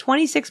mention it. It's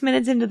 26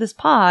 minutes into this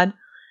pod.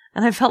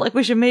 And I felt like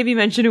we should maybe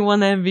mention who won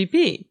the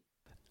MVP.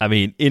 I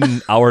mean,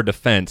 in our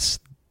defense,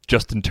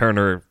 Justin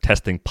Turner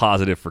testing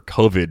positive for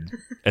COVID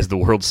as the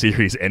World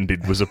Series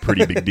ended was a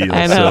pretty big deal.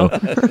 I know.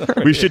 So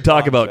we should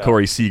talk about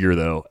Corey Seager,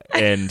 though.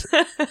 And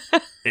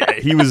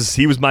he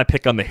was my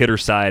pick on the hitter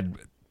side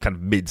kind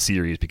of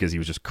mid-series because he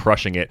was just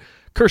crushing it.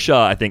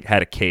 Kershaw, I think,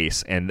 had a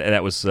case, and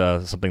that was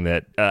something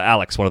that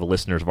Alex, one of the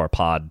listeners of our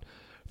pod,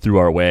 threw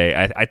our way.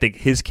 I think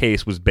his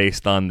case was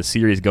based on the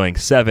series going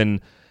 7,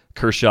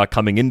 Kershaw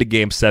coming into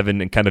Game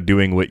 7 and kind of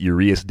doing what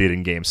Urias did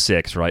in Game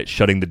 6, right?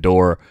 Shutting the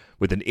door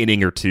with an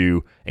inning or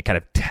two and kind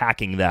of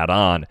tacking that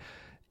on.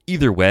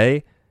 Either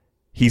way,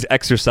 he's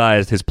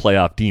exercised his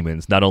playoff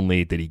demons. Not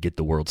only did he get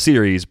the World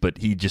Series, but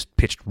he just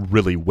pitched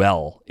really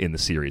well in the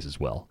series as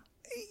well.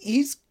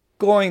 He's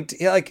going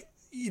to,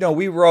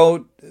 we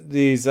wrote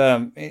these,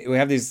 we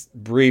have these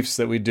briefs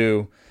that we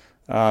do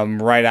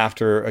right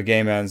after a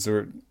game ends.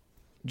 Or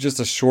just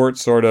a short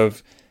sort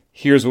of,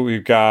 here's what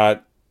we've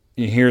got.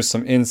 Here's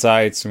some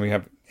insights, and we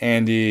have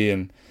Andy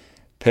and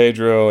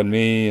Pedro and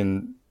me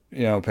and,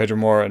 Pedro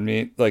Mora and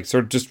me,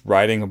 sort of just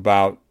writing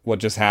about what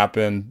just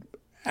happened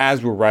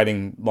as we're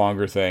writing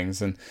longer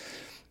things. And,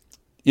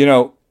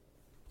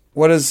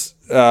 what does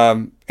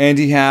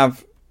Andy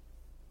have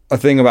a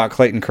thing about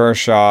Clayton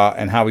Kershaw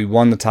and how he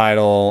won the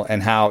title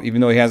and how, even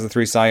though he has the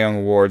 3 Cy Young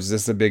Awards,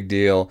 this is a big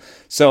deal.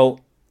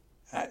 So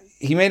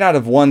he may not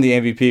have won the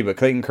MVP, but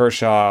Clayton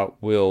Kershaw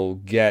will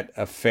get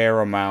a fair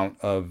amount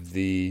of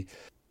the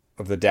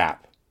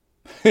DAP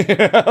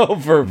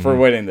for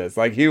winning this.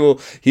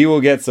 He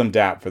will get some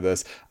DAP for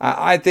this.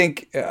 I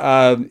think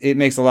it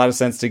makes a lot of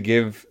sense to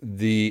give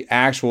the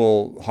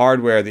actual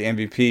hardware, the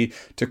MVP,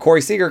 to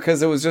Corey Seager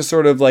because it was just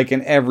sort of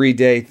an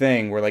everyday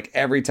thing where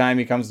every time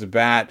he comes to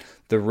bat,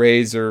 the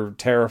Rays are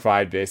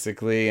terrified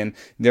basically, and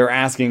they're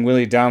asking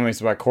Willie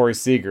Adames about Corey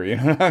Seager. You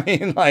know what I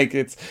mean?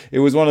 It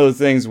was one of those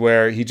things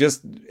where he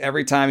just,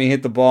 every time he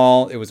hit the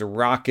ball, it was a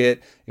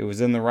rocket. It was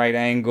in the right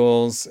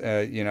angles.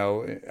 I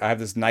have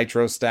this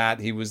Nitro stat.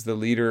 He was the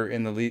leader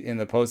in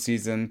the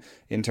postseason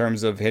in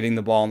terms of hitting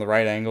the ball in the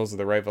right angles with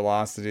the right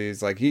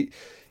velocities.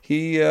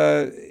 He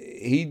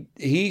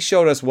he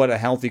showed us what a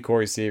healthy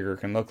Corey Seager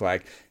can look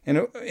like.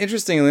 And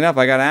interestingly enough,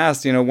 I got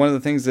asked, one of the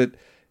things that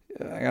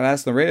I got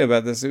asked on the radio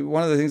about this,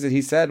 one of the things that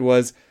he said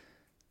was,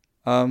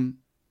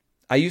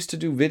 I used to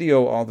do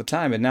video all the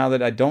time, and now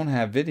that I don't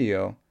have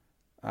video,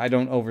 I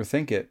don't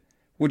overthink it.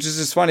 Which is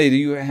just funny. Do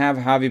you have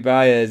Javi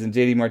Baez and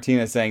JD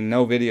Martinez saying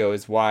no video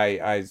is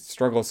why I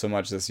struggle so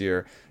much this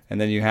year?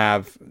 And then you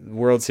have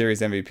World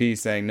Series MVP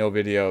saying no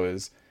video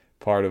is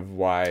part of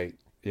why,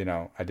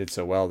 I did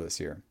so well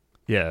this year.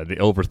 Yeah, the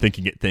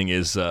overthinking it thing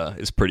is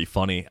pretty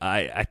funny.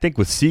 I think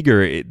with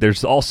Seager,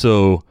 there's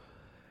a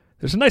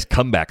nice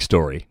comeback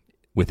story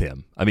with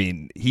him. I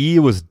mean, he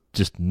was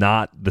just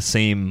not the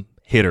same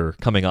hitter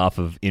coming off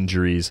of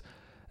injuries.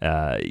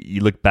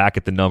 You look back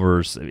at the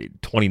numbers,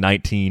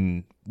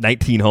 2019,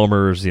 19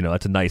 homers,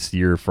 that's a nice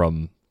year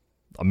from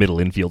a middle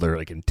infielder,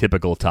 like in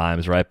typical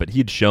times, right? But he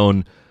had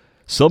shown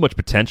so much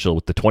potential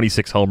with the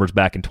 26 homers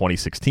back in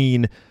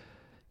 2016,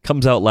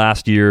 comes out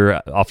last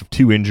year off of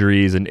 2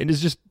 injuries and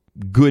is just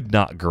good,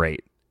 not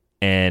great.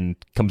 And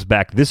comes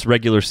back this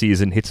regular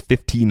season, hits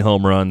 15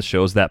 home runs,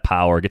 shows that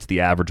power, gets the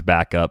average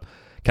back up,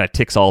 kind of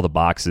ticks all the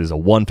boxes, a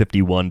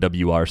 151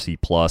 WRC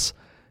plus.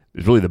 It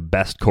was really the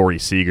best Corey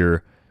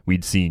Seager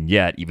we'd seen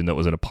yet, even though it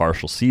was in a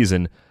partial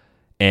season.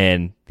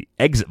 And the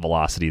exit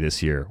velocity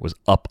this year was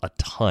up a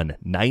ton,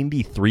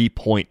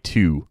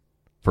 93.2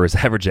 for his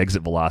average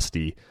exit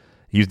velocity.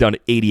 He was down to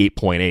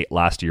 88.8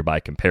 last year by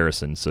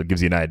comparison, so it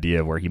gives you an idea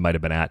of where he might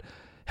have been at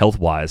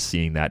health-wise,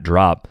 seeing that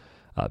drop.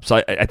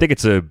 So I think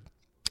it's a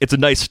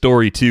nice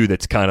story, too,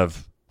 that's kind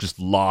of just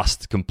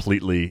lost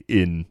completely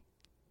in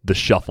the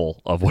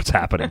shuffle of what's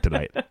happening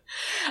tonight.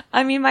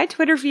 I mean, my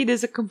Twitter feed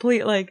is a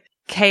complete,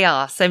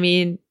 chaos. I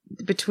mean,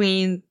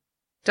 between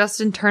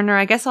Justin Turner,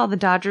 I guess all the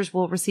Dodgers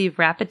will receive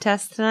rapid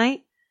tests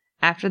tonight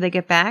after they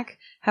get back.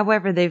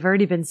 However, they've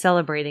already been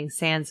celebrating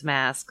sans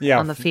masks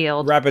on the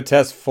field. Rapid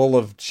test full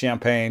of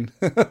champagne.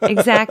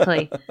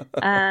 Exactly.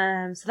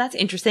 So that's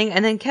interesting.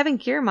 And then Kevin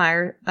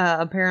Kiermaier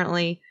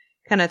apparently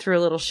kind of threw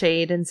a little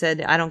shade and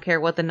said, I don't care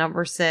what the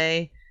numbers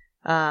say.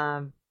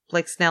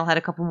 Blake Snell had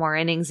a couple more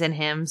innings in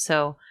him.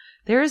 So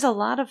there is a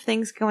lot of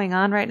things going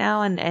on right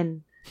now.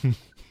 And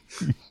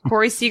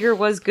Corey Seager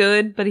was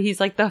good, but he's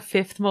like the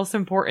 5th most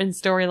important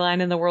storyline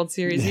in the World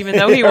Series, even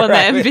though he won the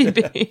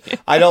MVP.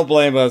 I don't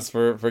blame us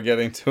for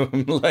getting to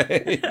him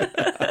late.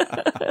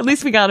 At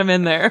least we got him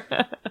in there.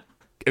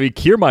 I mean,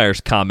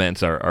 Kiermaier's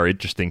comments are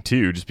interesting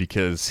too, just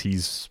because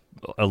he's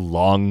a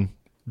long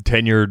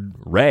tenured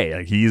Ray.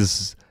 Like,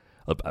 he's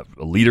a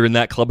leader in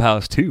that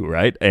clubhouse too,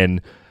 right?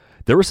 And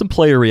there were some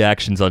player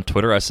reactions on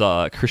Twitter. I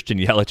saw Christian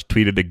Yelich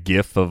tweeted a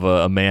GIF of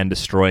a man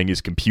destroying his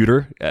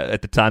computer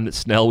at the time that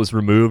Snell was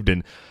removed,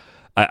 and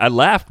I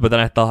laughed, but then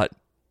I thought,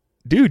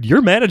 dude,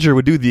 your manager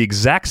would do the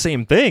exact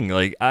same thing.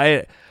 Like,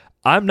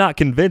 I'm not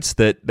convinced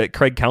that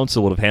Craig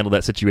Counsell would have handled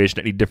that situation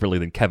any differently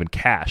than Kevin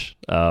Cash.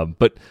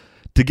 But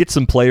to get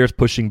some players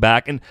pushing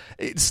back, and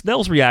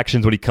Snell's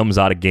reactions when he comes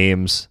out of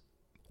games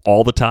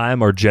all the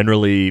time are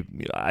generally,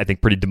 I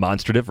think, pretty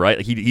demonstrative,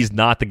 right? He's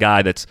not the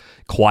guy that's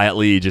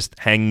quietly just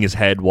hanging his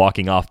head,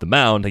 walking off the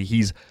mound.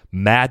 He's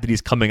mad that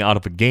he's coming out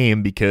of a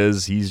game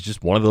because he's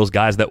just one of those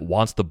guys that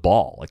wants the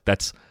ball. Like,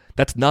 that's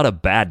not a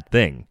bad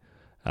thing.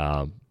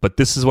 But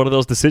this is one of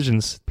those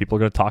decisions. People are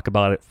going to talk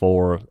about it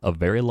for a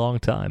very long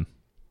time.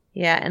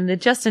 Yeah, and the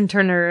Justin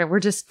Turner, we're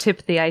just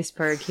tipped the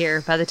iceberg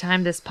here. By the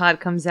time this pod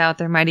comes out,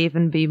 there might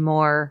even be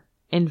more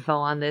info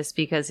on this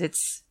because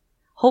it's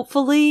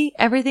hopefully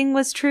everything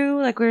was true.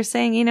 Like we were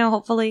saying,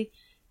 hopefully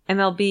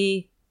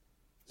MLB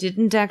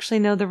didn't actually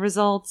know the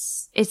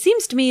results. It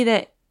seems to me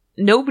that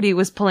nobody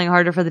was pulling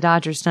harder for the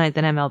Dodgers tonight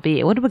than MLB.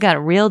 It would have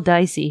got real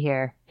dicey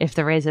here if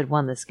the Rays had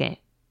won this game.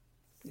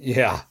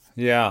 Yeah.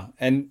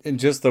 And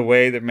just the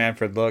way that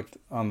Manfred looked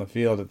on the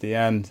field at the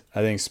end, I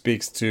think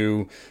speaks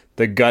to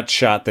the gut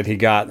shot that he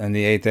got in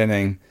the 8th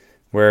inning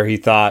where he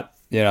thought,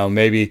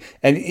 maybe,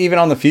 and even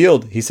on the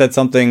field, he said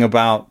something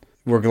about,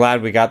 we're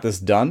glad we got this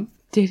done.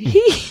 Did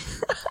he?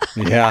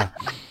 Yeah.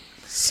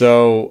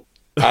 So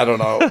I don't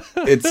know.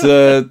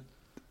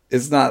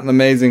 It's not an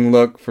amazing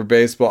look for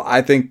baseball.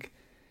 I think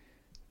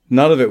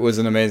none of it was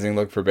an amazing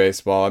look for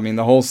baseball. I mean,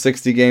 the whole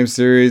 60-game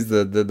series,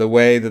 the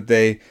way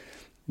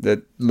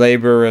that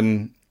labor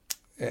and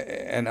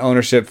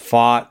ownership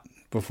fought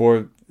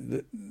before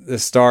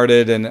this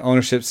started, and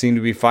ownership seemed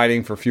to be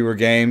fighting for fewer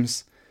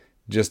games,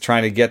 just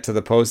trying to get to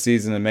the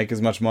postseason and make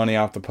as much money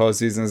off the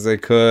postseason as they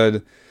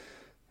could.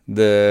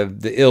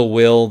 The ill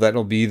will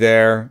that'll be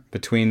there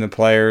between the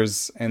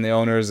players and the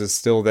owners is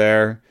still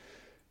there.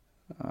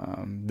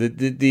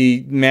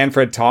 The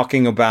Manfred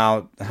talking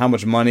about how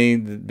much money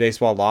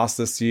baseball lost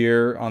this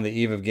year on the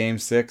eve of Game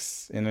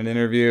 6 in an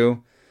interview,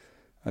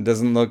 it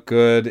doesn't look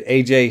good.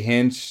 AJ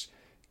Hinch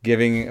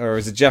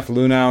is it Jeff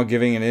Lunau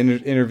giving an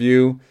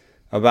interview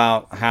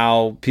about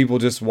how people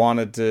just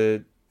wanted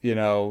to,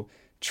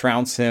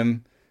 trounce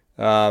him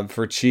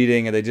for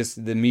cheating, and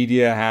the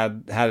media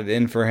had it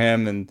in for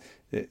him, and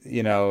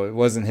it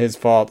wasn't his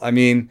fault. I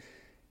mean,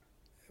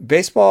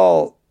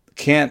 baseball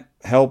can't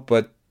help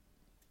but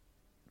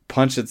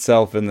punch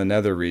itself in the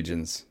nether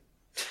regions.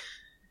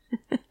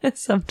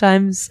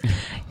 Sometimes,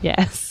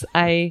 yes.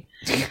 I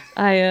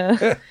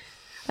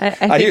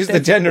use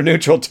the gender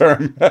neutral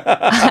term.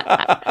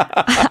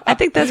 I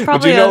think that's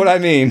probably. But you know what I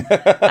mean.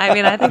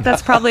 I think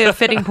that's probably a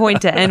fitting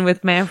point to end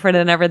with Manfred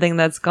and everything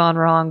that's gone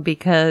wrong,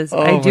 because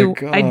I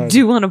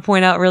do want to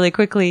point out really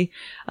quickly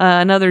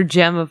another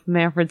gem of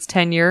Manfred's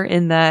tenure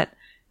in that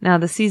now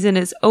the season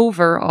is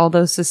over. All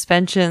those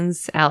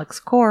suspensions, Alex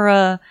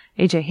Cora,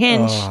 AJ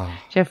Hinch,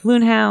 Jeff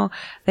Luhnow,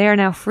 they are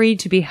now free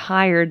to be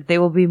hired. They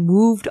will be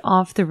moved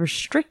off the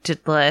restricted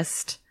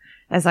list,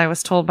 as I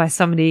was told by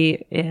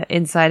somebody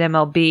inside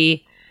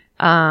MLB.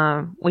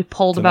 We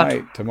polled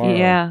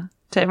tomorrow.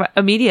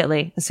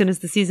 Immediately as soon as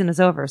the season is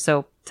over.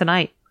 So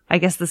tonight, I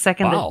guess the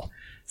second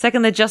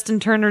that Justin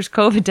Turner's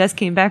COVID test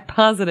came back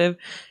positive,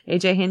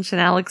 AJ Hinch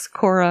and Alex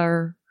Cora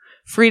are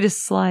free to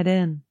slide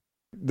in.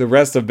 The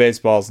rest of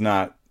baseball's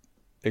not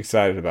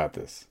excited about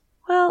this.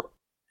 Well,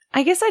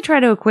 I guess I try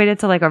to equate it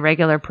to like a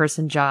regular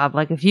person job.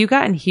 Like if you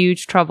got in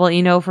huge trouble,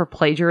 for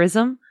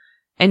plagiarism,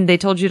 and they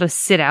told you to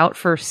sit out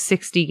for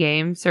 60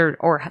 games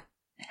or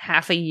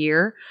half a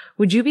year,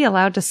 would you be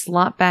allowed to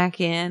slot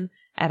back in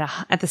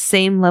at the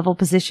same level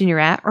position you're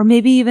at, or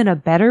maybe even a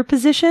better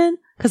position?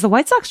 Because the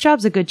White Sox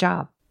job's a good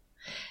job.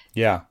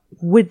 Yeah.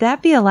 Would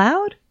that be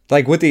allowed?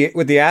 Like with the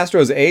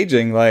Astros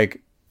aging,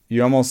 like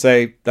you almost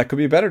say that could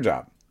be a better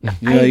job.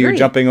 You're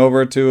jumping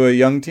over to a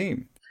young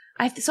team.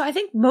 So I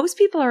think most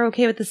people are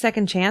okay with the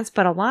second chance,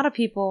 but a lot of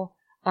people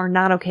are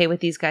not okay with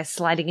these guys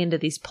sliding into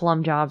these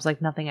plum jobs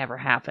like nothing ever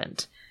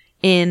happened.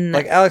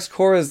 Like Alex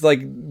Cora is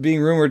like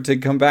being rumored to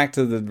come back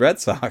to the Red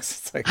Sox.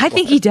 It's like, I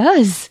think he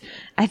does.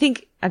 I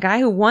think a guy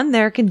who won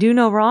there can do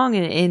no wrong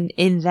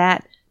in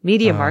that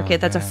media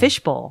market. That's a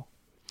fishbowl.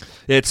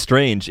 It's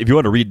strange. If you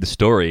want to read the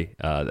story,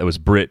 that was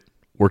Britt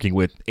working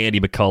with Andy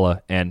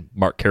McCullough and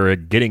Mark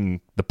Carrick,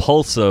 getting the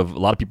pulse of a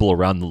lot of people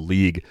around the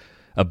league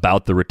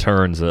about the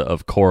returns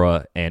of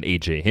Cora and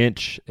AJ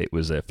Hinch. It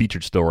was a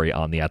featured story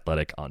on The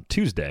Athletic on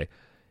Tuesday.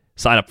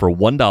 Sign up for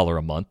 $1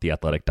 a month,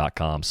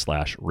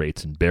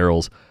 theathletic.com/rates and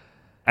barrels.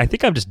 I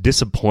think I'm just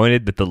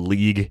disappointed that the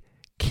league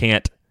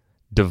can't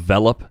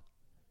develop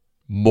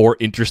more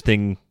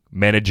interesting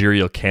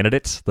managerial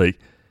candidates. Like,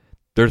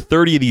 there are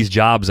 30 of these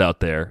jobs out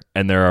there,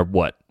 and there are,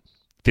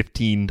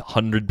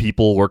 1,500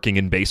 people working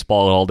in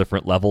baseball at all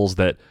different levels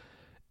that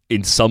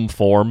in some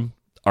form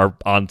are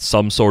on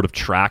some sort of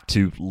track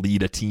to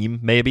lead a team,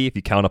 maybe, if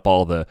you count up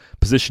all the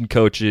position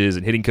coaches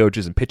and hitting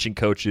coaches and pitching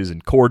coaches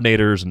and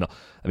coordinators. And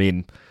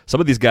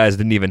some of these guys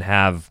didn't even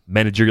have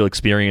managerial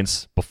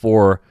experience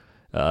before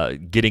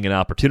getting an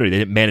opportunity. They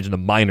didn't manage in the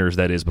minors,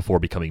 that is, before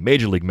becoming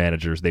major league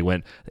managers.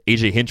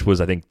 AJ Hinch was,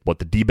 I think,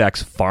 the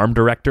D-backs farm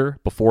director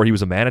before he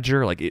was a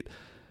manager.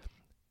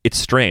 It's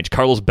strange.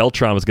 Carlos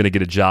Beltran was going to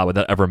get a job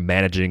without ever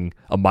managing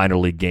a minor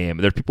league game.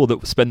 There are people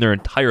that spend their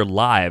entire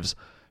lives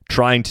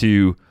trying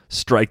to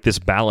strike this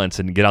balance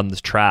and get on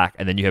this track,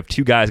 and then you have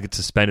two guys get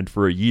suspended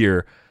for a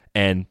year,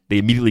 and they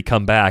immediately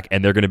come back,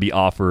 and they're going to be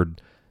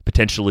offered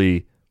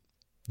potentially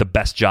the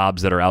best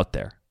jobs that are out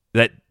there.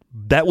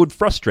 That would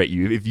frustrate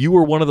you. If you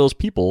were one of those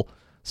people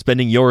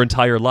spending your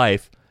entire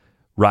life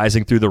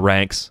rising through the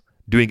ranks,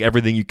 doing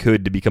everything you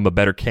could to become a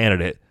better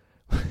candidate,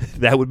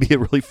 that would be a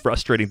really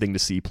frustrating thing to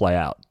see play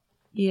out.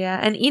 Yeah,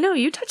 and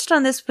you touched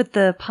on this with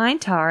the pine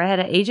tar. I had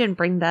an agent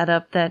bring that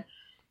up that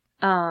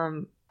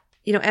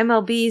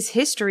MLB's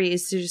history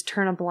is to just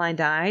turn a blind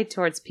eye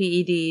towards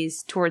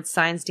PEDs, towards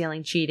sign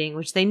stealing, cheating,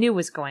 which they knew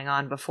was going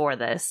on before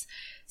this.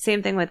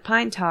 Same thing with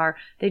pine tar.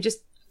 They just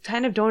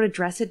kind of don't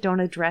address it.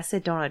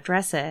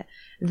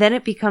 Then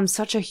it becomes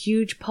such a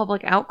huge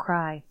public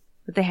outcry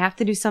that they have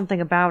to do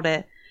something about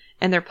it,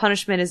 and their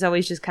punishment is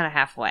always just kind of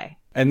halfway.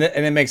 And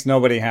it makes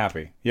nobody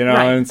happy, Right.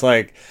 And it's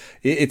like,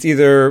 it's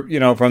either,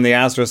 from the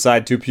Astro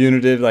side, too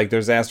punitive. Like,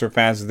 there's Astro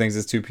fans who thinks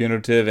it's too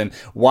punitive. And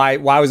why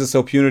was it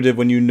so punitive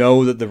when you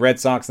know that the Red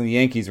Sox and the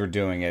Yankees were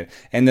doing it?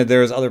 And that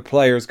there's other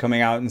players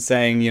coming out and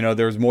saying,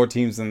 there's more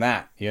teams than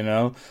that,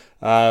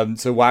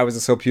 So why was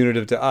it so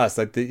punitive to us?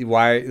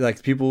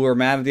 People were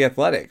mad at the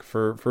Athletic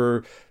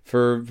for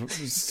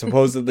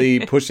supposedly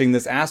pushing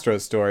this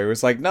Astros story. It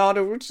was like, no,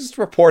 we're just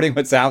reporting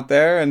what's out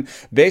there. And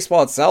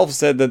baseball itself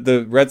said that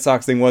the Red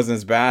Sox thing wasn't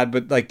as bad,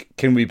 but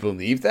can we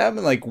believe them?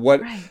 And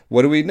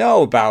what do we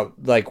know about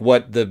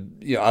what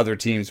the other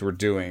teams were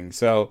doing?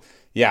 So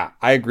yeah,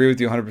 I agree with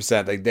you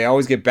 100%. They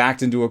always get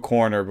backed into a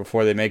corner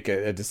before they make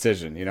a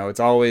decision. It's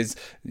always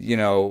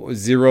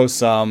zero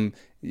sum.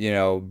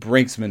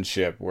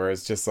 Brinksmanship, where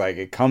it's just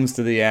it comes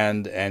to the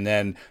end and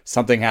then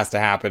something has to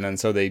happen, and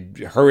so they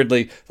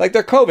hurriedly,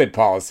 their COVID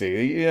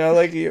policy,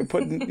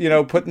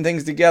 putting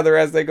things together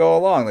as they go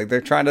along, they're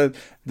trying to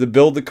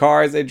build the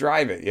car as they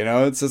drive it.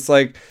 It's just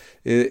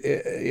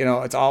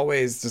it's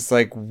always just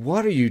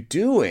what are you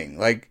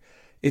doing?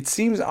 It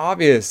seems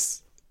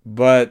obvious,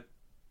 but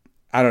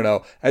I don't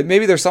know.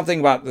 Maybe there's something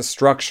about the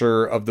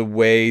structure of the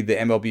way the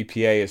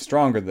MLBPA is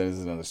stronger than it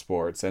is in other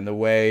sports, and the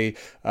way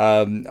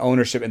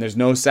ownership, and there's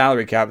no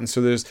salary cap, and so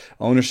there's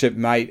ownership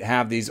might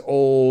have these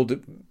old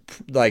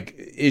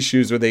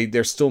issues where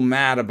they're still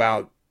mad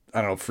about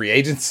I don't know, free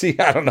agency.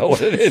 I don't know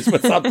what it is,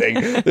 but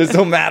something. They're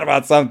so mad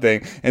about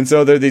something. And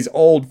so they're these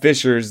old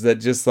fissures that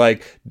just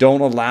like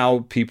don't allow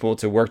people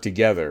to work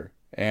together.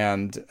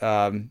 And,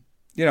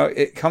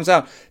 it comes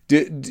out,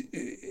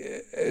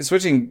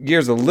 switching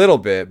gears a little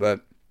bit,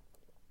 but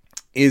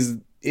is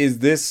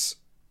this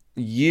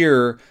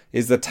year,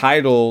 is the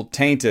title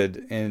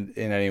tainted in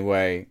any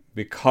way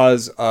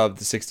because of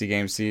the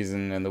 60-game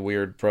season and the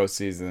weird pro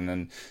season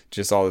and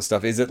just all this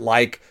stuff? Is it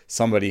like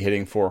somebody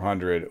hitting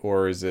 400,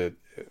 or is it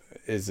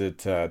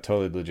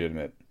totally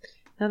legitimate?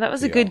 No, that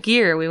was a good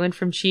gear. We went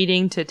from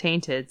cheating to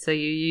tainted, so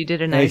you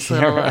did a nice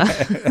little.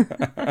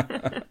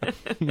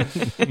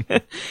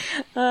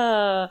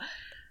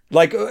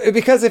 Like,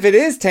 because if it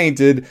is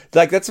tainted,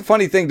 like that's a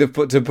funny thing to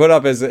put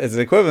up as an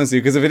equivalency.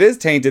 Because if it is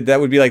tainted, that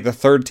would be like the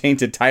third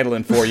tainted title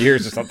in 4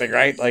 years or something,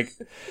 right? Like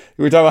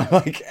we're talking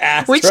about like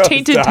Astros. Which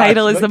tainted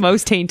title is the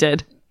most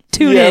tainted?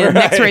 Tune in right,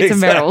 next Rates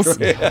and Barrels.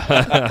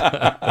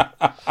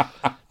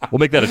 We'll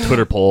make that a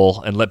Twitter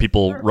poll and let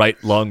people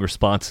write long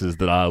responses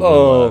that I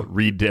will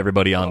read to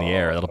everybody on the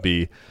air. That'll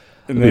be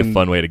a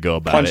fun way to go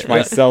about punch it.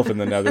 Myself in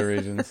the nether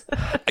regions.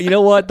 You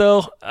know what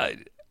though?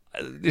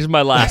 This is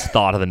my last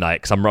thought of the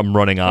night because I'm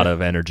running out of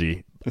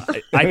energy.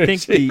 I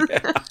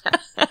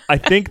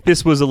think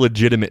this was a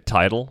legitimate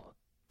title,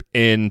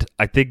 and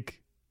I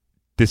think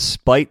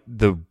despite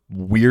the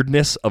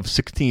weirdness of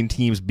 16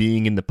 teams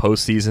being in the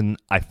postseason,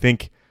 I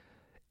think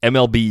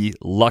MLB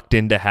lucked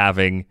into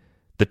having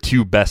the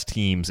two best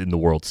teams in the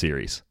World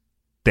Series.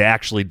 They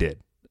actually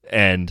did,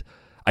 and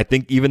I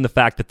think even the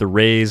fact that the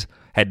Rays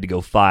had to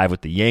go 5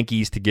 with the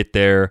Yankees to get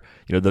there,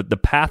 the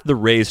path the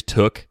Rays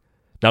took.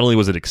 Not only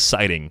was it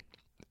exciting,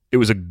 it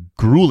was a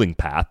grueling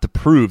path to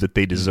prove that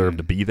they deserved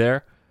to be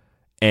there.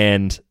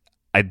 And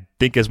I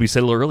think, as we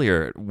said a little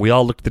earlier, we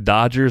all looked at the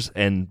Dodgers,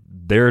 and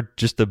they're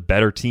just a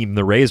better team than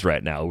the Rays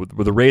right now.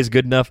 Were the Rays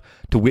good enough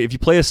to win? If you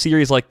play a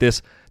series like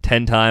this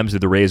 10 times,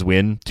 did the Rays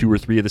win 2 or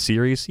 3 of the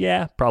series?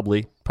 Yeah,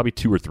 probably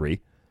 2 or 3.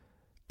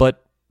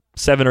 But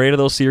 7 or 8 of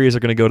those series are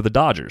going to go to the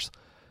Dodgers.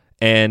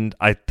 And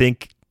I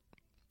think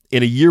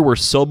in a year where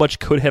so much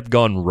could have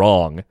gone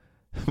wrong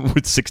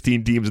with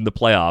 16 teams in the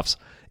playoffs,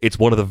 it's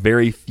one of the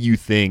very few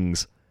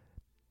things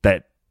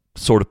that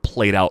sort of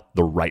played out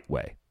the right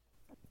way.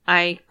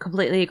 I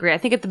completely agree. I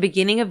think at the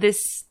beginning of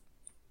this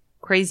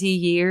crazy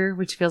year,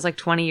 which feels like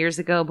 20 years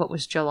ago, but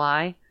was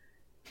July,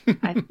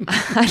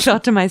 I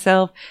thought to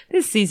myself,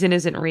 this season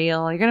isn't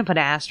real. You're going to put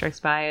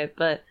asterisks by it.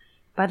 But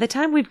by the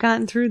time we've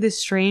gotten through this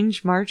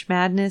strange March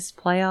Madness,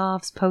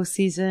 playoffs,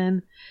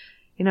 postseason,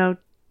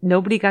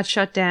 nobody got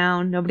shut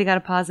down. Nobody got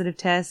a positive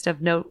test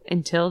of note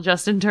until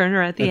Justin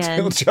Turner at the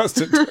end. Until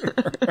Justin Turner.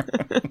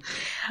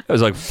 It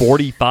was like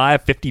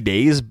 45, 50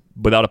 days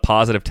without a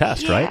positive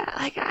test, right?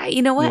 Yeah,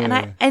 you know what?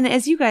 Yeah. And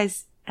as you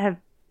guys have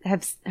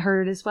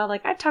heard as well,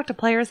 like I've talked to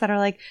players that are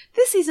like,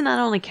 this season not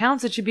only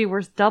counts, it should be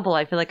worth double.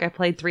 I feel like I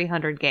played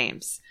 300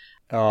 games.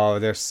 Oh,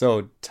 they're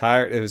so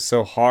tired. It was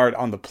so hard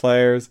on the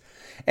players.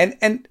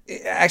 And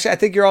actually, I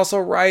think you're also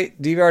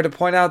right, DVR, to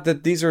point out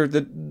that these are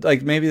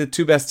maybe the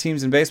 2 best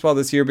teams in baseball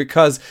this year,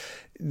 because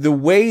the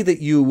way that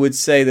you would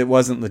say that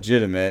wasn't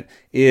legitimate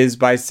is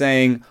by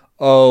saying,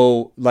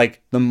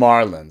 like the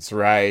Marlins,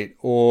 right?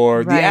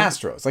 Or the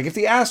Astros. Like if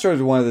the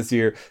Astros won this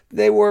year,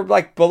 they were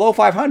like below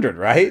 500,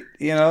 right?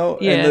 Yeah.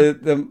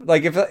 And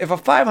like if a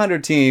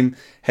 500 team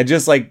had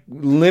just like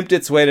limped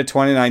its way to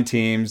 29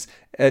 teams,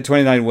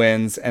 29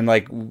 wins, and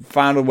like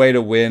found a way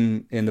to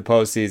win in the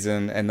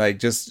postseason and like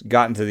just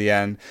gotten to the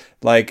end,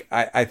 like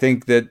I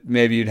think that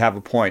maybe you'd have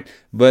a point.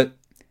 But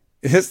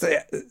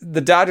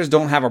the Dodgers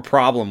don't have a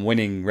problem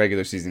winning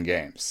regular season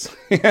games.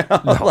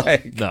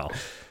 No.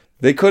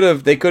 They could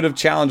have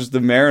challenged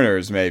the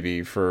Mariners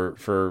maybe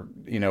for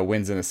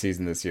wins in a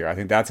season this year. I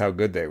think that's how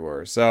good they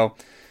were. So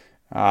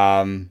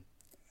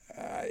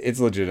it's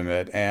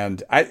legitimate,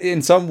 and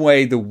in some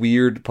way the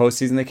weird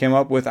postseason they came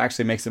up with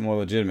actually makes it more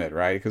legitimate,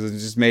 right? Because it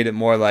just made it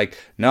more like,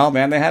 no,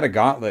 man, they had a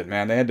gauntlet,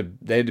 man. They had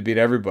to beat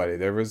everybody.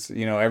 There was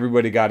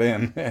everybody got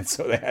in, and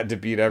so they had to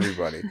beat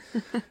everybody.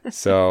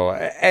 So,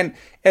 and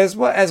as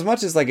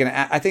much as like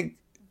I think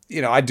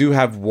I do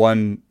have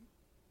one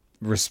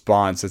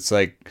response. It's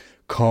like,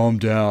 calm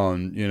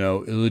down,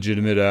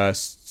 illegitimate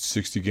ass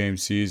 60-game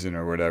season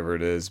or whatever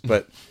it is.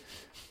 But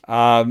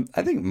I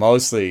think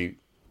mostly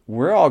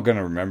we're all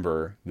gonna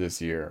remember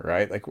this year,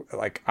 right?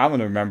 Like I'm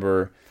gonna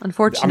remember.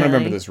 Unfortunately, I'm gonna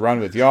remember this run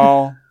with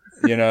y'all,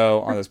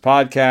 on this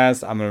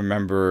podcast. I'm gonna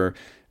remember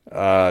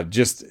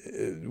just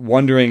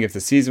wondering if the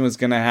season was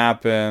gonna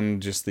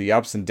happen, just the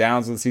ups and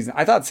downs of the season.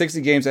 I thought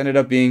 60 games ended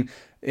up being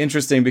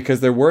interesting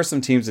because there were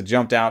some teams that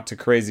jumped out to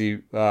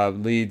crazy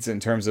leads in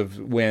terms of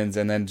wins,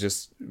 and then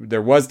just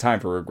there was time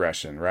for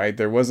regression, right?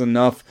 There was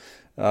enough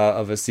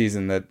of a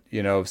season that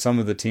some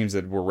of the teams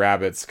that were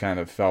rabbits kind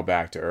of fell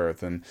back to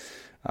earth, and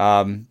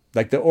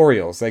like the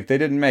Orioles, like they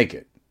didn't make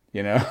it,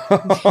 yeah.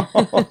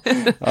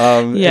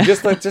 And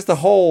just the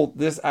whole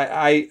this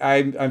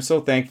I'm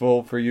so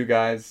thankful for you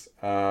guys,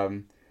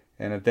 and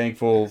I'm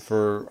thankful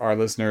for our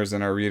listeners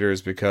and our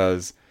readers,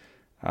 because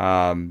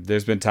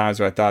there's been times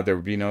where I thought there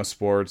would be no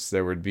sports,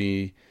 there would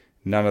be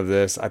none of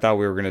this. I thought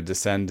we were going to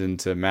descend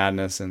into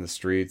madness in the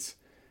streets.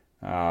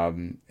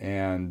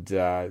 And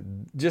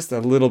just a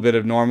little bit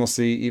of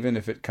normalcy, even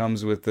if it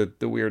comes with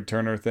the weird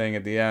Turner thing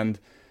at the end.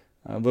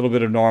 A little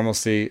bit of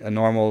normalcy, a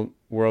normal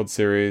World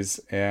Series,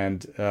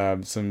 and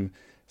some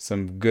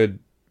good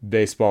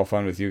baseball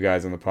fun with you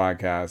guys on the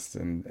podcast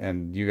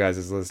and you guys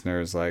as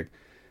listeners. Like,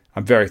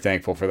 I'm very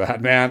thankful for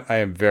that, man. I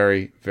am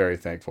very, very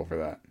thankful for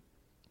that.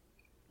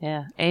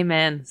 Yeah,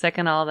 amen.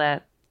 Second all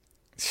that.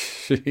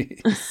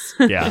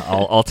 Yeah,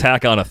 I'll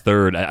tack on a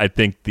third. I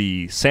think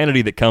the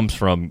sanity that comes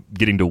from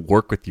getting to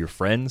work with your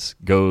friends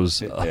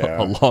goes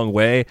a long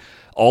way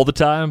all the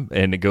time,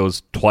 and it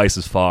goes twice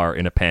as far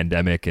in a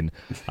pandemic. And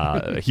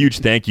a huge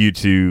thank you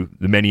to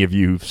the many of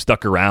you who've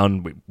stuck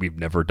around. We've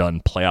never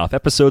done playoff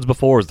episodes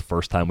before. It's the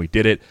first time we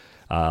did it.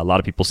 A lot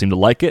of people seem to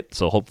like it,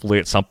 so hopefully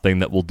it's something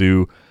that we'll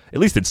do, at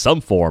least in some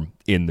form,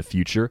 in the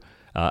future.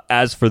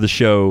 As for the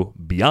show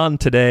beyond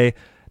today,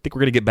 I think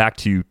we're going to get back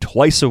to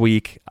twice a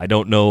week. I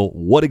don't know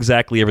what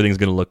exactly everything's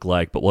going to look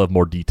like, but we'll have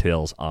more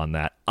details on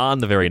that on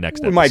the very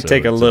next episode. We might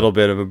take a little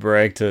bit of a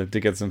break to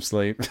get some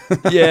sleep.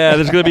 Yeah,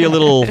 there's going to be a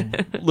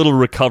little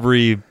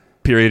recovery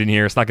period in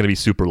here. It's not going to be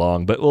super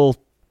long, but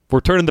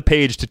we're turning the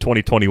page to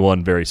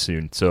 2021 very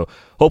soon. So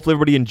hopefully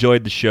everybody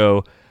enjoyed the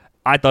show.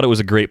 I thought it was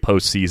a great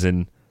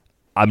postseason.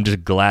 I'm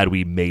just glad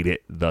we made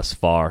it thus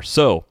far.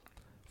 So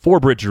for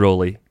Britt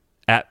Giroli,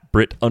 at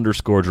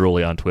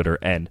Britt_Giroli on Twitter,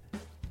 and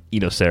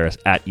Eno Saris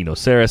at Eno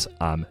Saris,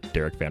 I'm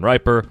Derek Van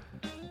Riper.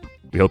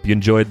 We hope you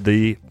enjoyed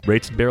the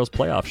Rates and Barrels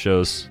playoff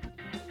shows.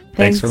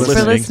 Thanks for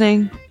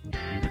listening.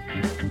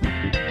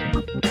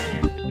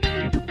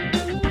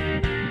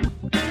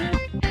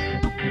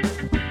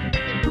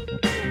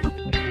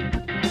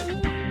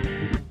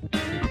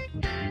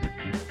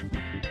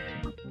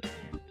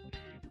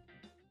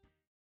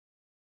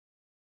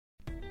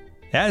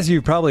 As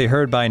you've probably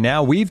heard by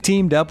now, we've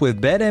teamed up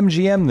with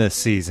BetMGM this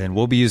season.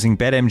 We'll be using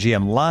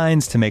BetMGM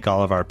lines to make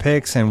all of our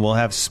picks, and we'll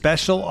have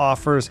special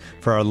offers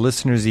for our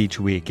listeners each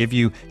week. If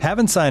you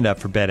haven't signed up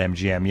for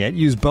BetMGM yet,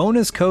 use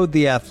bonus code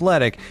The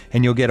Athletic,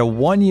 and you'll get a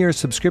 1-year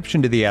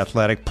subscription to The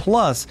Athletic,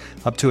 plus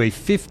up to a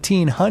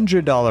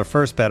 $1,500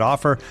 first bet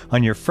offer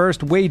on your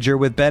first wager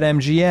with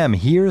BetMGM.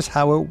 Here's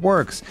how it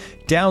works.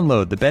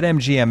 Download the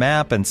BetMGM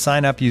app and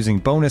sign up using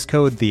bonus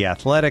code The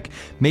Athletic.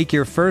 Make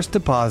your first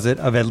deposit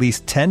of at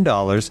least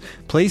 $10.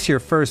 Place your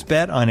first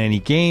bet on any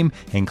game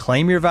and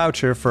claim your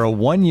voucher for a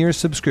 1-year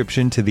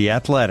subscription to The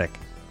Athletic.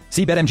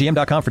 See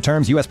BetMGM.com for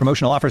terms. U.S.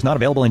 promotional offers not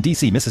available in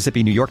D.C.,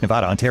 Mississippi, New York,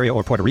 Nevada, Ontario,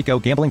 or Puerto Rico.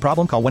 Gambling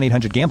problem? Call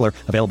 1-800-GAMBLER.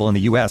 Available in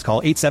the U.S.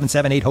 Call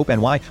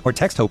 877-8-HOPE-NY or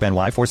text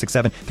HOPE-NY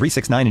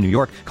 467-369 in New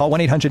York. Call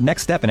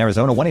 1-800-NEXT-STEP in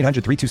Arizona.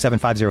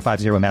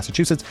 1-800-327-5050 in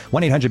Massachusetts.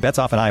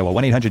 1-800-BETS-OFF in Iowa.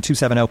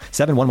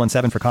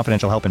 1-800-270-7117 for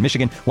confidential help in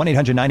Michigan.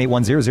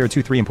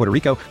 1-800-981-0023 in Puerto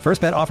Rico.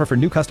 First bet offer for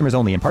new customers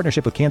only in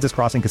partnership with Kansas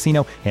Crossing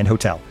Casino and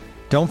Hotel.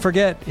 Don't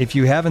forget, if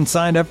you haven't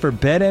signed up for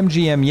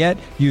BetMGM yet,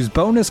 use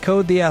bonus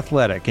code The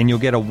Athletic, and you'll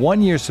get a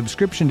 1-year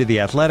subscription to The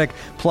Athletic,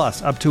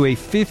 plus up to a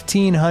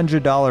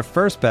 $1,500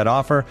 first bet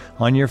offer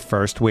on your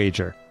first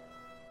wager.